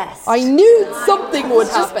mammary vest. I knew something would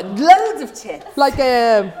happen. Loads of tits. Like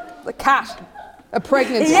a cat, a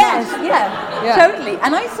pregnant Yes, cat. yeah, totally.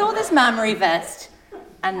 And I saw this mammary vest,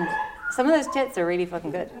 and some of those tits are really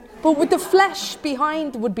fucking good. But with the flesh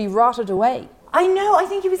behind would be rotted away. I know, I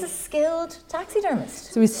think he was a skilled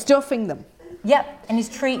taxidermist. So he's stuffing them. Yep, and he's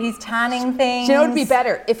tanning things. Do you know what would be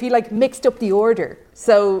better? If you like mixed up the order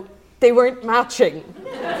so they weren't matching.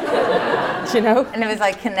 Do you know? And it was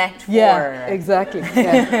like Connect 4. Yeah, exactly.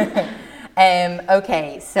 Yeah.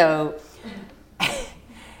 Okay, so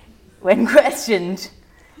when questioned,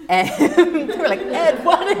 they were like, Ed,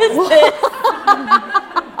 what is this?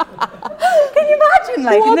 Can you imagine,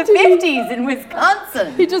 like, What in the did he- 50s in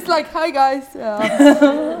Wisconsin? He just like, hi guys.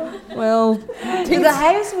 Well, The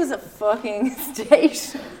house was a fucking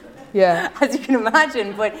state, yeah. as you can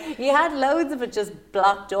imagine, but he had loads of it just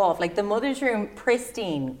blocked off. Like the mother's room,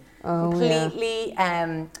 pristine, completely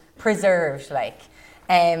preserved. Like,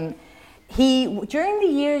 during the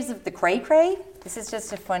years of the cray-cray, this is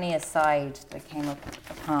just a funny aside that I came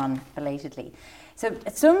upon belatedly. So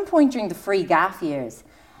at some point during the free gaff years,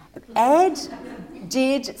 Ed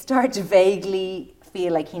did start to vaguely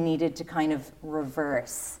feel like he needed to kind of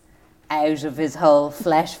reverse out of his whole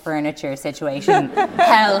flesh furniture situation,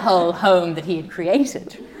 hellhole home that he had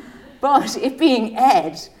created. But it being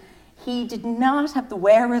Ed, he did not have the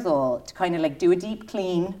wherewithal to kind of like do a deep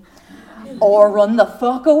clean or run the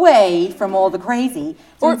fuck away from all the crazy.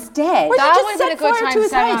 So instead, That just would have set been a good fire time to to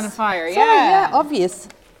his set it house. on fire, Sorry, yeah. obvious.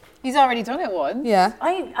 He's already done it once. Yeah.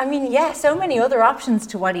 I mean, yeah, so many other options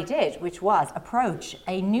to what he did, which was approach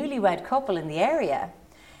a newlywed couple in the area.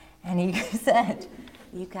 And he said,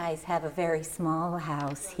 you guys have a very small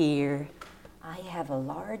house here. I have a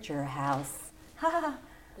larger house. Ha,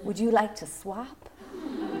 would you like to swap?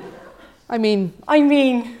 I mean,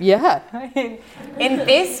 Yeah. yeah. In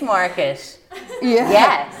this market, Yeah.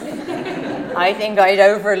 yes. I think I'd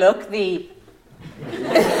overlook the...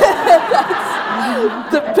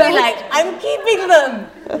 Be like, I'm keeping them.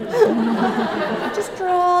 Just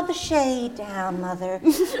draw the shade down, mother.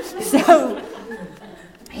 So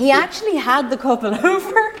he actually had the couple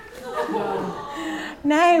over.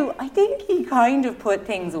 Now, I think he kind of put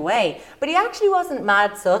things away, but he actually wasn't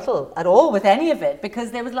mad subtle at all with any of it,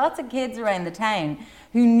 because there was lots of kids around the town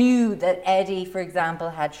who knew that Eddie, for example,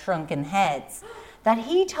 had shrunken heads, that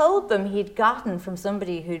he told them he'd gotten from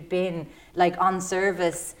somebody who'd been like on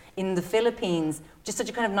service in the Philippines. Just such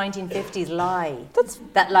a kind of 1950s lie.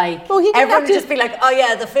 That like Well, he didn't everyone have would to- just be like, oh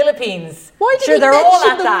yeah, the Philippines. Why did sure, he they're all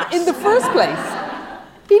mention at them that in the first place?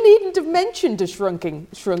 He needn't have mentioned a shrunken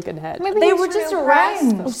head. Maybe They he was were just really impressed.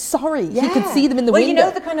 around. Oh, sorry. He could see them in the well, window. you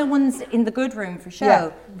know the kind of ones in the good room for show?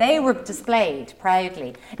 Yeah. They were displayed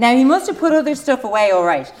proudly. Now, he must have put other stuff away, all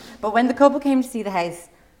right. But when the couple came to see the house,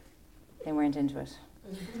 they weren't into it.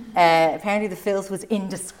 Apparently the filth was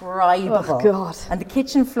indescribable. Oh, God. And the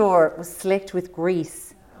kitchen floor was slicked with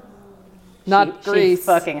grease. Not She grease.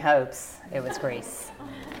 fucking hopes it was grease.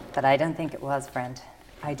 But I don't think it was, friend.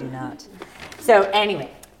 I do not. So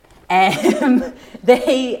anyway,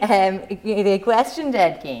 they questioned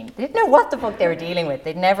Ed Gein. They didn't know what the fuck they were dealing with.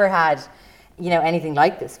 They'd never had, anything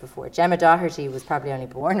like this before. Gemma Doherty was probably only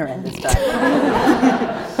born around this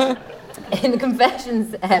time. In the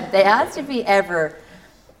confessions, they asked if he ever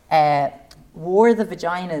wore the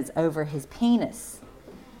vaginas over his penis,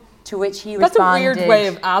 to which he responded... That's a weird way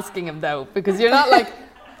of asking him, though, because you're not like,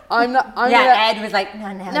 Ed was like,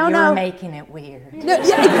 no, you're making it weird. No,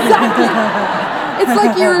 yeah, exactly. It's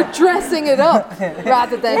like you're dressing it up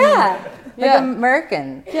rather than... Like a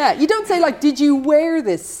merkin. Yeah, you don't say like, did you wear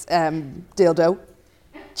this dildo?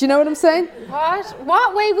 Do you know what I'm saying?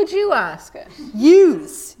 What way would you ask it?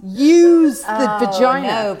 Use the vagina.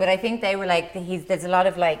 No, but I think they were like, there's a lot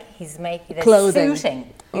of like, he's making this clothing.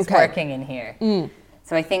 Suiting. He's working in here.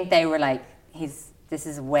 So I think they were like, this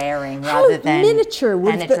is wearing rather than miniature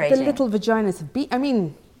would penetrating. the little vaginas be? I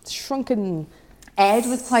mean, shrunken. Ed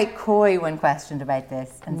was quite coy when questioned about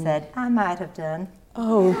this and said, I might have done.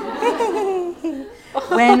 Oh.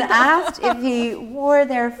 When asked if he wore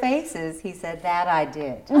their faces, he said, that I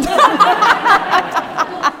did. I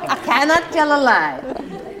cannot tell a lie.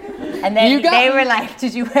 And then they were like,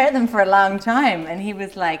 did you wear them for a long time? And he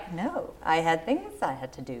was like, no, I had things I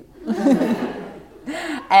had to do.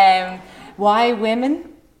 Why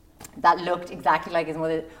women that looked exactly like his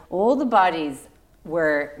mother? All the bodies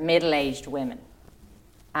were middle-aged women.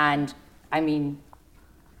 And, I mean,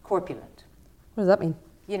 corpulent. What does that mean?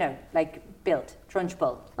 Like built,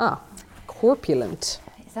 trunchbull. Ah, corpulent.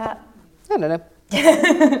 Is that? I don't know.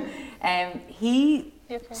 He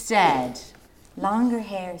said, longer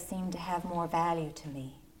hair seemed to have more value to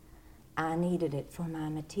me. I needed it for my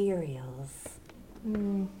materials.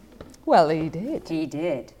 Well, he did. He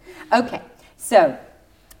did. Okay, so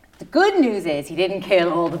the good news is he didn't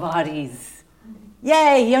kill all the bodies.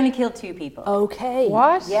 Yay, he only killed 2 people. Okay.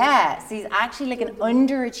 What? Yeah, so he's actually like an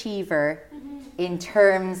underachiever in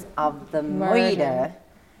terms of the murder,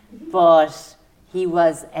 but he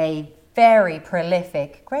was a very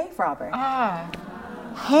prolific grave robber.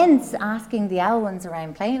 Hence asking the Elwins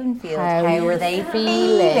around Plainfield how were they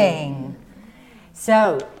feeling.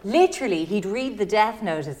 So literally he'd read the death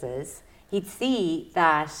notices, he'd see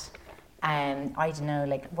that, I don't know,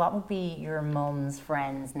 like what would be your mum's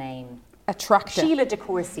friend's name? Attractive. Sheila de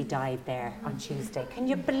Courcy died there on Tuesday. Can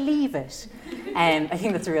you believe it? I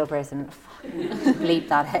think that's a real person. Bleep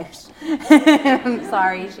that out. I'm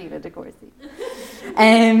sorry, Sheila de Courcy.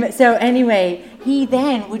 So anyway, he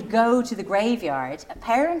then would go to the graveyard,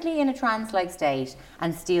 apparently in a trance-like state,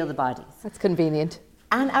 and steal the bodies. That's convenient.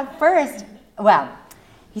 And at first,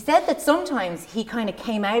 he said that sometimes he kind of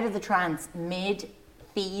came out of the trance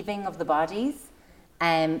mid-thieving of the bodies,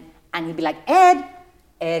 and he'd be like,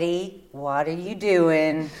 Eddie, what are you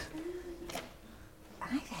doing?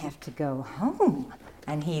 I have to go home.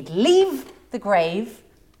 And he'd leave the grave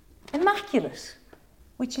immaculate,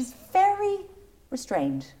 which is very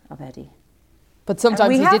restrained of Eddie. But sometimes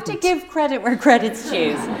we he have didn't. to give credit where credit's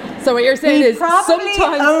due. So what you're saying is probably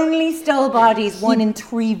sometimes only stole bodies 1 in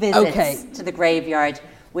 3 visits to the graveyard,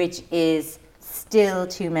 which is still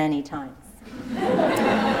too many times.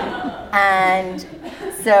 And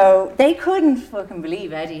so they couldn't fucking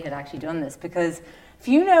believe Eddie had actually done this, because if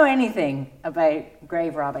you know anything about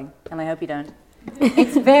grave robbing, and I hope you don't,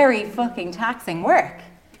 it's very fucking taxing work.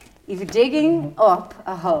 If you're digging up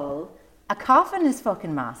a hole, a coffin is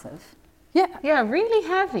fucking massive. Yeah, really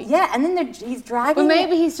heavy. Yeah, and then he's dragging But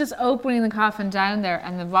maybe he's just opening the coffin down there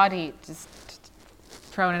and the body just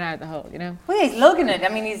throwing it out the hole, Well, yeah, he's lugging it. I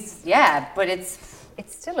mean, but it's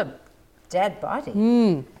still a dead body.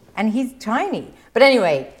 And he's tiny. But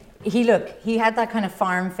anyway, he had that kind of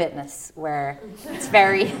farm fitness where it's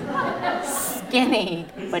very skinny,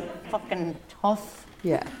 but fucking tough.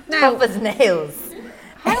 Yeah. Tough as nails.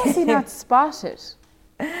 How is he not spotted?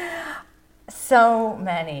 So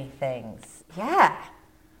many things. Yeah.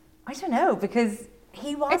 I don't know, because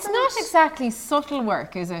he wasn't... It's not exactly subtle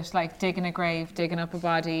work, is it? Like digging a grave, digging up a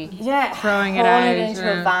body, throwing it hauling out. it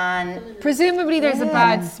into a van. Presumably there's a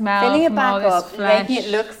bad smell filling from it back all this up, flesh. making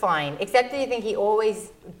it look fine. Except that you think he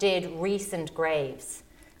always did recent graves.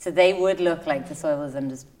 So they would look like the soil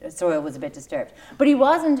was a bit disturbed. But he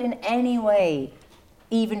wasn't in any way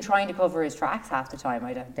even trying to cover his tracks half the time,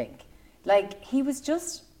 I don't think. Like, he was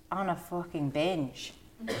just on a fucking binge.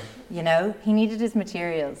 He needed his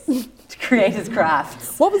materials to create his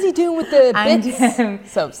crafts. What was he doing with the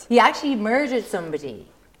bits? He actually murdered somebody,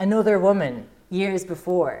 another woman, years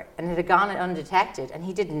before, and it had gone undetected, and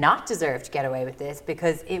he did not deserve to get away with this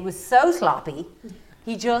because it was so sloppy.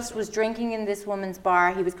 He just was drinking in this woman's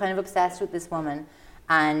bar. He was kind of obsessed with this woman,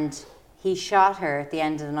 and he shot her at the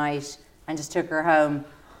end of the night and just took her home.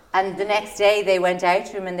 And the next day they went out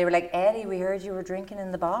to him and they were like, Eddie, we heard you were drinking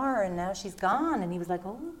in the bar and now she's gone. And he was like,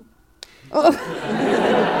 oh.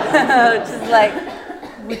 Just like,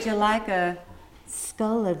 would you like a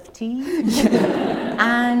skull of tea?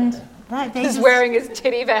 And they He's wearing his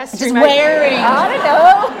titty vest. just wearing, I don't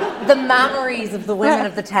know, the memories of the women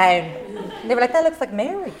of the town. And they were like, that looks like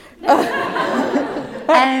Mary.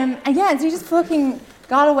 And yeah, so he just fucking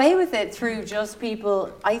got away with it through just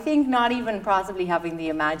people, I think, not even possibly having the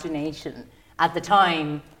imagination at the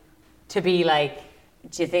time to be like,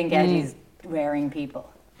 do you think Eddie's wearing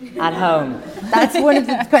people at home? That's one of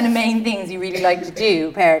the kind of main things he really liked to do,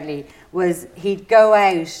 apparently, was he'd go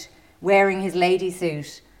out wearing his lady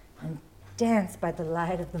suit and dance by the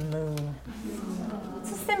light of the moon.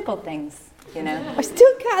 It's the simple things, you know. I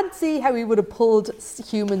still can't see how he would have pulled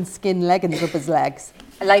human skin leggings up his legs.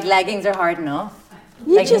 Like leggings are hard enough.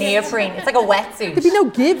 You like just- neoprene. It's like a wetsuit. There'd be no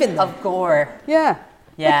give in them. Of gore. Yeah.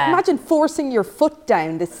 Yeah. Like, imagine forcing your foot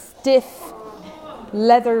down this stiff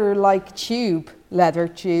leather-like tube. Leather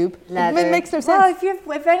tube. Leather. It makes no sense.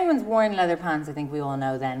 Well, if anyone's worn leather pants, I think we all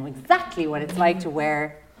know then exactly what it's like to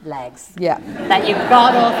wear legs. Yeah. That you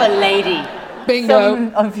got off a lady. Bingo.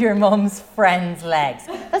 Some of your mum's friends' legs.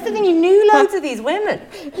 That's the thing, you knew loads of these women.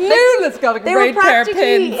 Lula's got a They great were pair of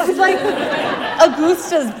practically, pins. it was like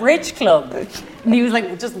Augusta's Bridge Club. And he was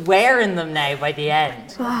like just wearing them now by the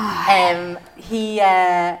end.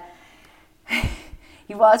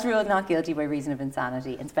 He was ruled not guilty by reason of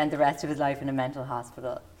insanity and spent the rest of his life in a mental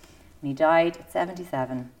hospital. And he died at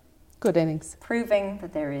 77. Good innings. Proving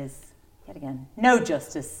that there is, yet again, no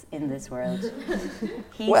justice in this world.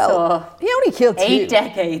 He Well, saw he only killed 8 two.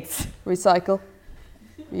 decades. Recycle.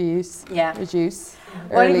 Reuse. Yeah. Reduce.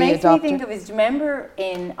 What it Early makes adopter. me think of is, do you remember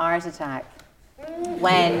in Art Attack,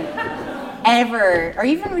 whenever, or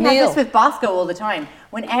even we have Neil. this with Bosco all the time,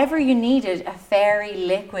 whenever you needed a fairy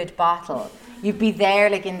liquid bottle, you'd be there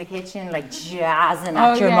like in the kitchen, like jazzing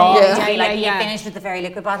at your mom to be like, you finished with the fairy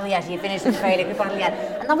liquid bottle yet? You finished with the fairy liquid bottle yet?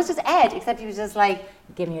 And that was just Ed, except he was just like,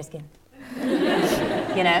 give me your skin.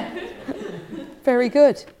 You know? Very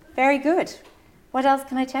good. Very good. What else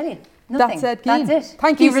can I tell you? Nothing. That's Ed Gein. That's it.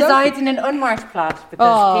 Thank he you so- resides in an unmarked plot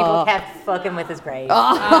because people kept fucking with his grave.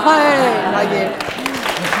 Thank you.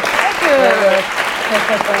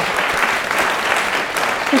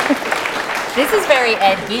 This is very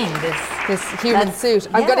Ed Gein, This human suit.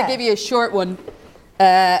 I'm going to give you a short one.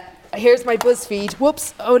 Here's my BuzzFeed.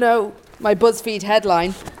 Whoops. Oh no. My BuzzFeed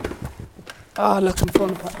headline. Oh, look, I'm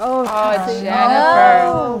falling apart. Oh, Jennifer.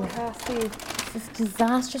 Oh, Cassie. This is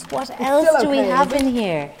disastrous. What still else do we okay, have is in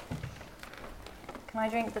here? Can I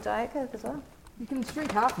drink the Diet Coke as well? You can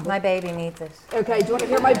drink half of it. My baby needs it. Okay, do you want to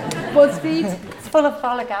hear my BuzzFeed? It's full of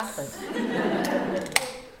folic acid.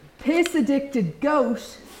 Piss addicted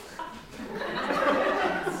goat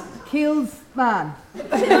kills man.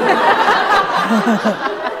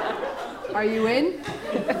 Are you in?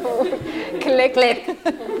 Click.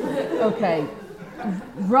 Okay.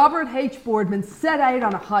 Robert H. Boardman set out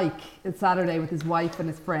on a hike on Saturday with his wife and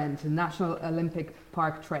his friend to the National Olympic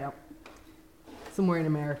Park Trail, somewhere in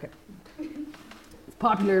America. It's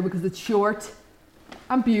popular because it's short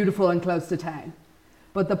and beautiful and close to town.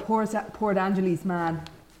 But the Port Angeles man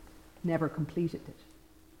never completed it.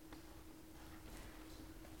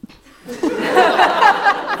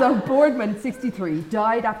 So Boardman, 63,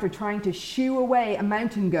 died after trying to shoo away a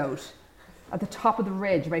mountain goat at the top of the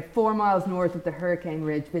ridge, about 4 miles north of the Hurricane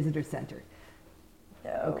Ridge Visitor Centre.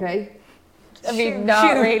 No. Okay? I mean,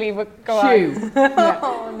 not really, but go on. Shoo. Yeah.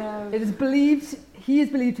 Oh no. He is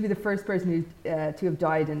believed to be the first person to have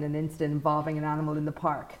died in an incident involving an animal in the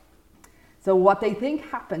park. So what they think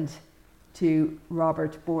happened to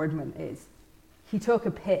Robert Boardman is he took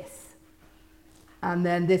a piss, and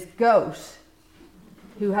then this goat,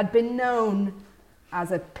 who had been known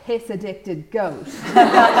as a piss-addicted goat,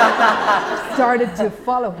 started to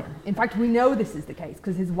follow him. In fact, we know this is the case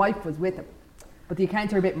because his wife was with him, but the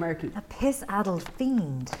accounts are a bit murky. A piss-addled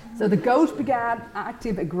fiend. So the goat began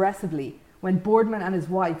acting aggressively when Boardman and his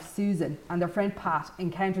wife, Susan, and their friend Pat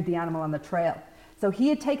encountered the animal on the trail. So he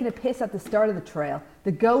had taken a piss at the start of the trail,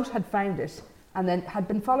 the goat had found it, and then had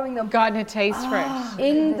been following them. Gotten a taste for it.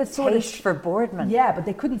 In the sort of Taste for Boardman. Yeah, but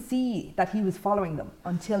they couldn't see that he was following them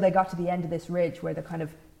until they got to the end of this ridge where the kind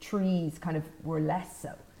of trees kind of were less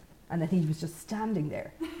so. And then he was just standing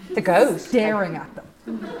there. The goat. Staring at them.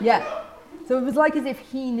 Yeah. So it was like as if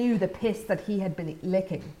he knew the piss that he had been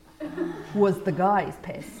licking was the guy's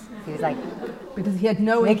piss. He was like, Because he had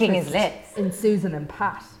no licking interest his lips. in Susan and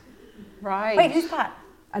Pat. Right. Wait, who's Pat?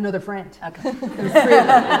 Another friend. Okay. There was 3 of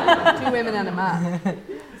them. 2 women and a man.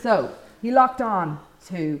 So He locked on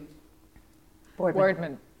to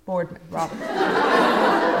Boardman. Robert.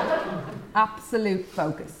 Absolute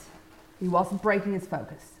focus. He wasn't breaking his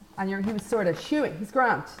focus. And he was sort of shooing. He's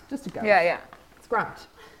grand, just a goat. Yeah. It's grand.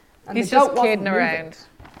 And He's the goat just wasn't kidding moving. around.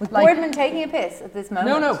 Was Boardman taking a piss at this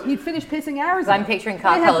moment? No, he'd finished pissing hours ago. I'm picturing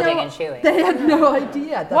cock holding and shoeing. They had no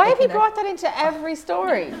idea. Why have you brought that into every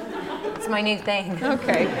story? It's my new thing.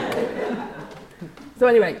 Okay. So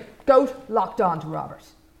anyway, goat locked on to Robert.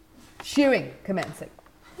 Shooing commencing.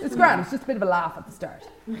 It's grand. It's just a bit of a laugh at the start.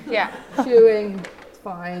 Yeah. Shooing. It's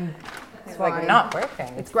fine. It's like not working.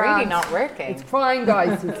 It's really grand. not working. It's fine,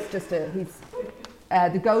 guys. It's just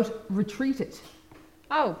the goat retreated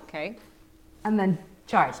Oh, okay. and then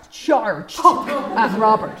Charged. at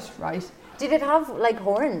Robert, right? Did it have like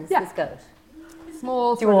horns, Yeah. this goat?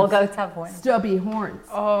 Small, Do sort all of goats have horns? stubby horns.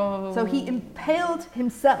 Oh. So he impaled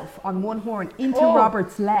himself on one horn into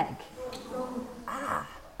Robert's leg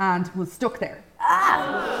and was stuck there.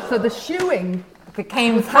 So the shoeing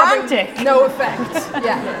Became frantic. no effect.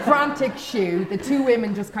 Yeah, frantic shoe. The two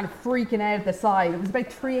women just kind of freaking out at the side. It was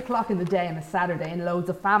about 3 o'clock in the day on a Saturday, and loads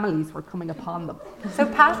of families were coming upon them. So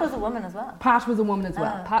Pat was a woman as well. Pat was a woman as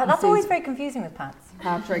well. Pat and That's always Susan. very confusing with Pats.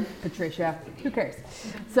 Patrick, Patricia, who cares?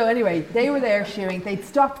 So anyway, they were there shooing. They'd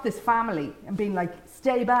stopped this family and been like,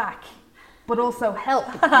 stay back, but also help.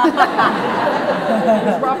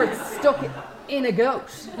 Because Robert's stuck in a goat.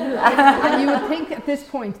 And you would think at this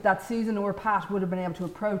point that Susan or Pat would have been able to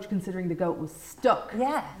approach, considering the goat was stuck.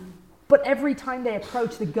 Yeah. But every time they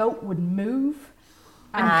approached, the goat would move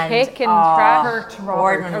And kick and track. hurt Robert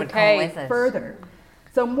Boardman would come with it. further.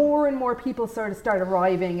 So more and more people sort of started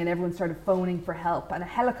arriving, and everyone started phoning for help. And a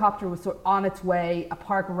helicopter was sort of on its way. A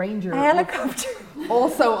park ranger. A helicopter.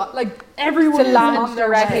 Also, like everyone To was land on their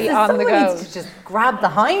directly way. on the Someone needs goat. to just grab the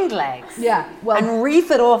hind legs. Yeah, well, And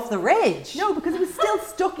reef it off the ridge. no, because it was still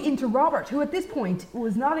stuck into Robert, who at this point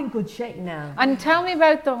was not in good shape. No. And tell me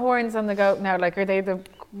about the horns on the goat now. Like, are they the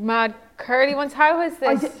mad curly ones? How is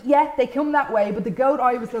this? Yeah, they come that way, but the goat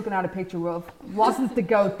I was looking at a picture of wasn't the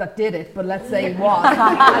goat that did it, but let's say it was.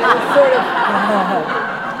 And it was sort of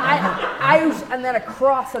out and then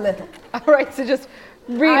across a little. All right, so just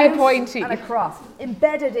really Out pointy. and across,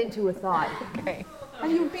 embedded into a thigh. Okay.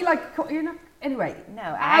 And you'd be like, you're not. Anyway, No,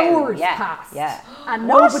 hours yeah, passed, yeah. and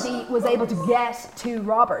nobody was able to get to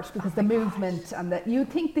Robert because the movement and that. You'd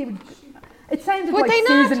think they would. It sounded Would like they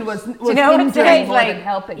not? Susan was Do you know what it's hindering more like? than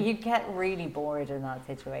helping. You get really bored in that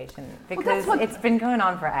situation because that's what- it's been going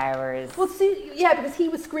on for hours. Well, yeah, because he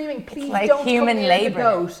was screaming, "Please like don't human put me in labour. the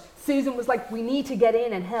goat." Susan was like, "We need to get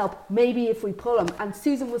in and help. Maybe if we pull him." And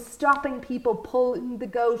Susan was stopping people pulling the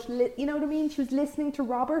goat. You know what I mean? She was listening to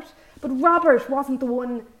Robert, but Robert wasn't the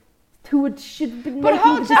one who should have been But making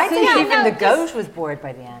hold the on, I think decision. even the goat was bored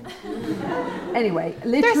by the end. Anyway, There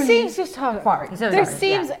literally. seems just Sorry. there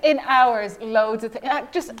seems in hours loads of things.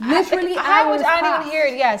 Just Literally how would hours anyone passed. hear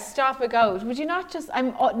it? Yes, stop a goat. Would you not just?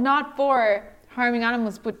 I'm not for harming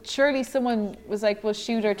animals, but surely someone was like, "We'll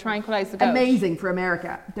shoot or tranquilize the goat." Amazing for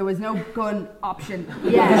America. There was no gun option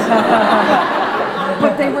yet.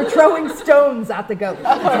 But they were throwing stones at the goat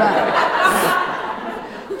as well.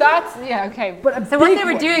 That's okay. But a So what big they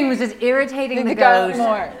were one. doing was just irritating The the goat goat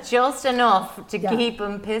more. just enough to Yeah. keep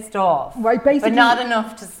him pissed off. Right, basically- But not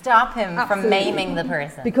enough to stop him Absolutely. from maiming the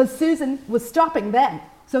person. Because Susan was stopping them.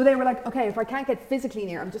 So they were like, okay, if I can't get physically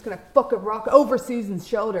near, I'm just going to fuck a rock over Susan's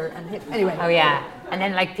shoulder and hit. Anyway. Oh yeah. And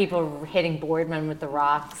then like people hitting Boardman with the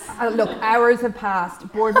rocks. Look, hours have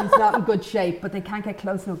passed. Boardman's not in good shape, but they can't get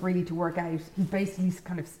close enough really to work out. He basically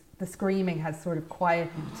kind of, the screaming has sort of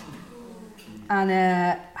quietened. And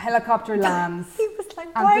a helicopter lands. He was like,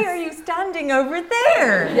 And why this- are you standing over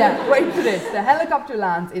there? Yeah, wait for this. The helicopter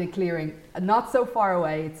lands in a clearing, not so far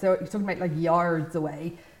away. You're talking about like yards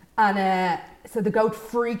away. And so the goat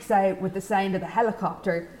freaks out with the sound of the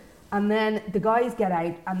helicopter. And then the guys get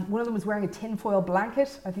out, and one of them was wearing a tinfoil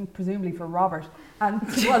blanket, I think presumably for Robert. And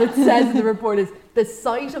what it says in the report is the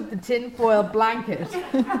sight of the tinfoil blanket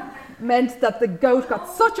meant that the goat got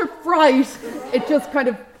such a fright, it just kind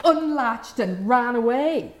of unlatched and ran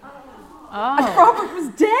away. Oh. And Robert was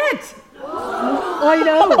dead. I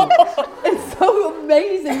know. It's so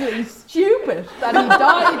amazingly stupid that he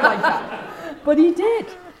died like that. But he did.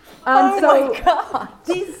 And Oh my God.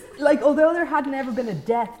 These, like, although there had never been a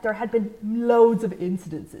death, there had been loads of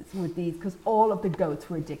incidences with these because all of the goats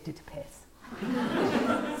were addicted to piss.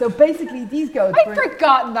 So basically, these goats I'd were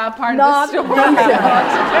forgotten that part not of the story. native.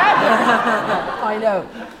 I know.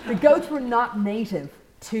 The goats were not native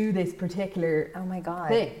to this particular Oh my God.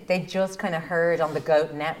 thing. They just kind of heard on the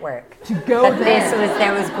Goat Network To go that there.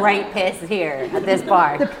 there was great piss here at this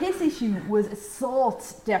bar. The piss issue was a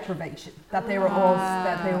salt deprivation that they were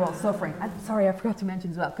all suffering. And sorry, I forgot to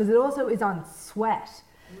mention as well, because it also is on sweat.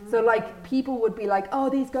 So like people would be like, "Oh,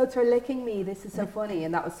 these goats are licking me. This is so funny,"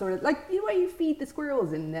 and that was sort of like the way you feed the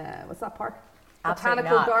squirrels in what's that park? Absolutely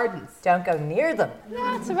Botanical not. Gardens. Don't go near them. You're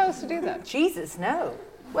not supposed to do that. Jesus, no.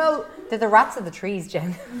 Well, They're the rats of the trees,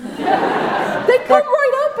 Jen. they come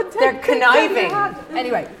right up and take they're take your conniving. hand.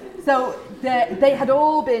 Anyway, so they had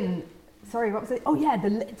all been. Sorry, what was it? Oh yeah.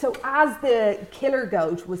 So as the killer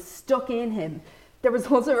goat was stuck in him, there was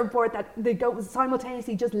also a report that the goat was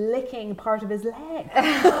simultaneously just licking part of his leg,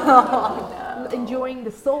 enjoying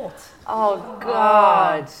the salt. Oh,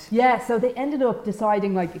 God. Yeah. So they ended up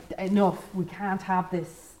deciding like, enough. We can't have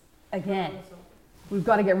this again. We've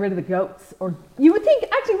got to get rid of the goats. Or you would think,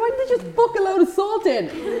 actually, why didn't they just book a load of salt in?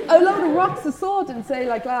 A load of rocks of salt and say,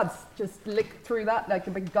 like, lads, just lick through that like a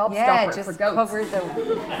big gobstopper just for goats. cover the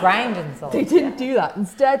ground in salt. They didn't do that.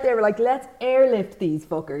 Instead, they were like, let's airlift these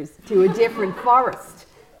fuckers to a different forest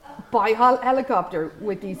by helicopter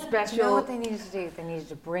with these special... Do you know what they needed to do? They needed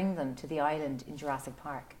to bring them to the island in Jurassic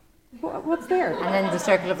Park. What's there? And then the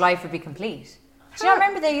circle of life would be complete. Do you not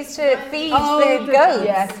remember they used to feed the goats?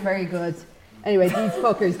 Yes, very good. Anyway, these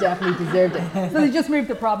fuckers definitely deserved it. So they just moved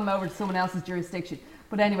the problem over to someone else's jurisdiction.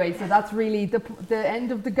 But anyway, so that's really the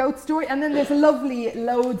end of the goat story. And then there's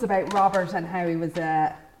loads about Robert and how he was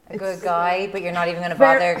a good guy, but you're not even going to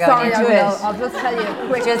bother going into it. I'll just tell you a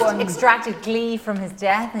quick just one. extracted glee from his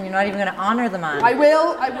death, and you're not even going to honour the man. I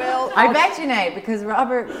will. I bet you now, because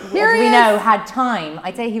Robert, as we know, had time.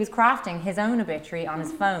 I'd say he was crafting his own obituary on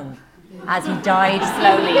his phone as he died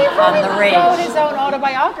slowly on the ridge. He wrote his own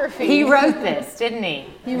autobiography. He wrote this, didn't he?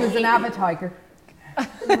 He was an avid tiger.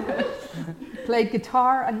 Played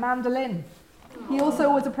guitar and mandolin. He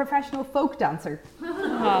also was a professional folk dancer. With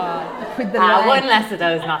the leg one less of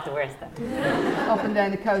those, not the worst then. up and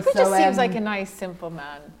down the coast. He just seems like a nice, simple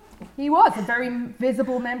man. He was a very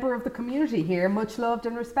visible member of the community here, much loved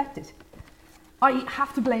and respected. I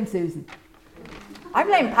have to blame Susan. I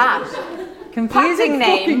blame Pat. Confusing Pat did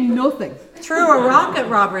name. fucking nothing. Threw a rock at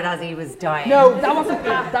Robert as he was dying. No, that wasn't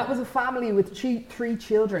Pat. That was a family with three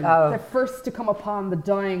children. Oh. The first to come upon the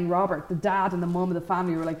dying Robert, the dad and the mum of the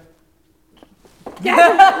family were like, get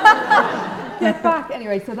back.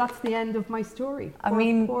 Anyway, so that's the end of my story.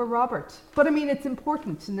 Poor Robert. But I mean, it's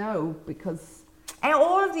important to know because... And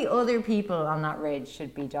all of the other people on that ridge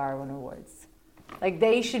should be Darwin Awards. Like,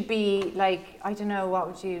 they should be, like, I don't know, what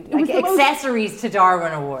would you... Like, accessories to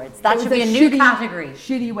Darwin Awards. That should be a new category.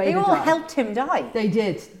 Shitty way They to all die. helped him die. They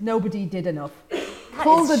did. Nobody did enough.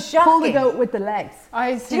 Pull the goat with the legs.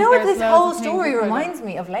 Do you know what this whole story reminds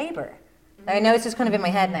me of Labour? I know it's just kind of in my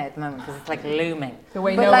head now at the moment because it's like looming. The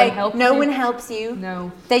way but no like, one helps no you? one helps you.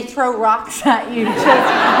 No. They throw rocks at you.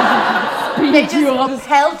 They just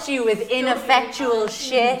pelt you with ineffectual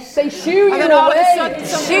shit. They shoo you And then all of a away. sudden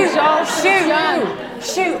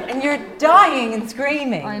Shoot, and you're dying and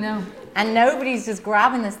screaming. I know. And nobody's just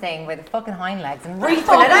grabbing this thing by the fucking hind legs and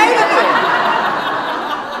reefing it out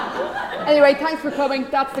of Anyway, thanks for coming.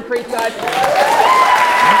 That's the Creep Guide.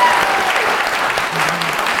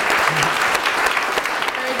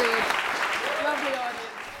 Very good. Lovely audience.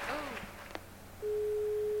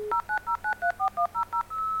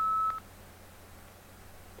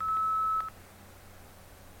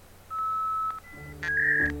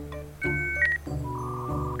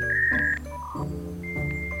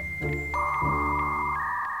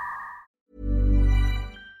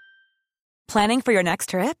 Planning for your next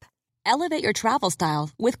trip? Elevate your travel style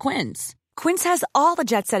with Quince. Quince has all the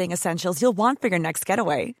jet-setting essentials you'll want for your next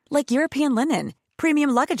getaway, like European linen, premium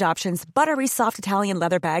luggage options, buttery soft Italian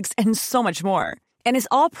leather bags, and so much more. And is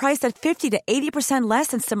all priced at 50 to 80% less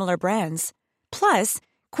than similar brands. Plus,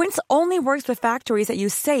 Quince only works with factories that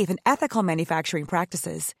use safe and ethical manufacturing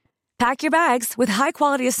practices. Pack your bags with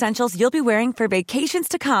high-quality essentials you'll be wearing for vacations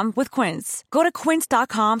to come with Quince. Go to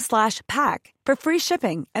quince.com/pack for free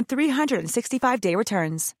shipping and 365-day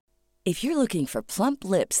returns. If you're looking for plump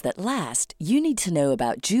lips that last, you need to know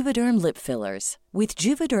about Juvederm lip fillers. With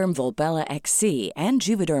Juvederm Volbella XC and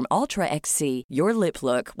Juvederm Ultra XC, your lip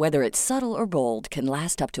look, whether it's subtle or bold, can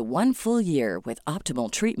last up to 1 full year with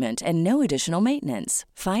optimal treatment and no additional maintenance.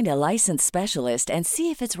 Find a licensed specialist and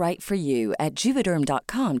see if it's right for you at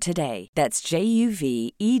Juvederm.com today. That's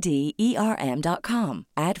JUVEDERM.com.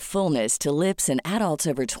 Add fullness to lips in adults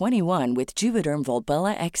over 21 with Juvederm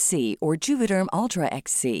Volbella XC or Juvederm Ultra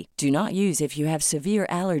XC. Do not use if you have severe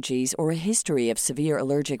allergies or a history of severe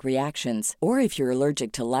allergic reactions, or if you're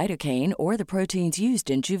allergic to lidocaine or the proteins used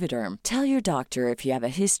in Juvederm. Tell your doctor if you have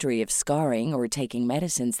a history of scarring or taking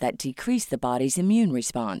medicines that decrease the body's immune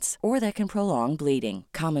response or that can prolong bleeding.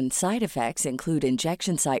 Common side effects include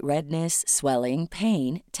injection site redness, swelling,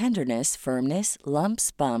 pain, tenderness, firmness,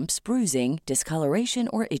 lumps, bumps, bruising, discoloration,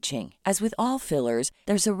 or itching. As with all fillers,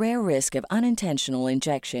 there's a rare risk of unintentional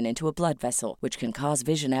injection into a blood vessel, which can cause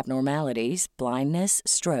vision abnormalities, blindness,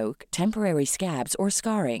 stroke, temporary scabs, or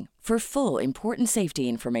scarring. For full, important safety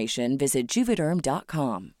information, visit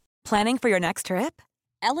Juvederm.com. Planning for your next trip?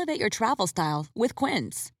 Elevate your travel style with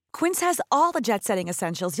Quince. Quince has all the jet-setting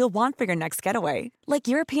essentials you'll want for your next getaway, like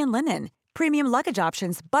European linen, premium luggage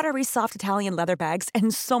options, buttery soft Italian leather bags,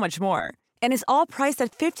 and so much more. And is all priced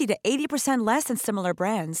at 50 to 80% less than similar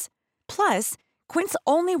brands. Plus, Quince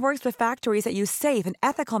only works with factories that use safe and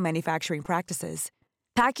ethical manufacturing practices.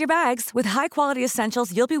 Pack your bags with high-quality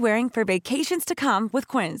essentials you'll be wearing for vacations to come with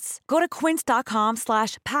Quince. Go to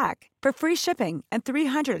quince.com/pack for free shipping and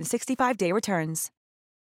 365-day returns.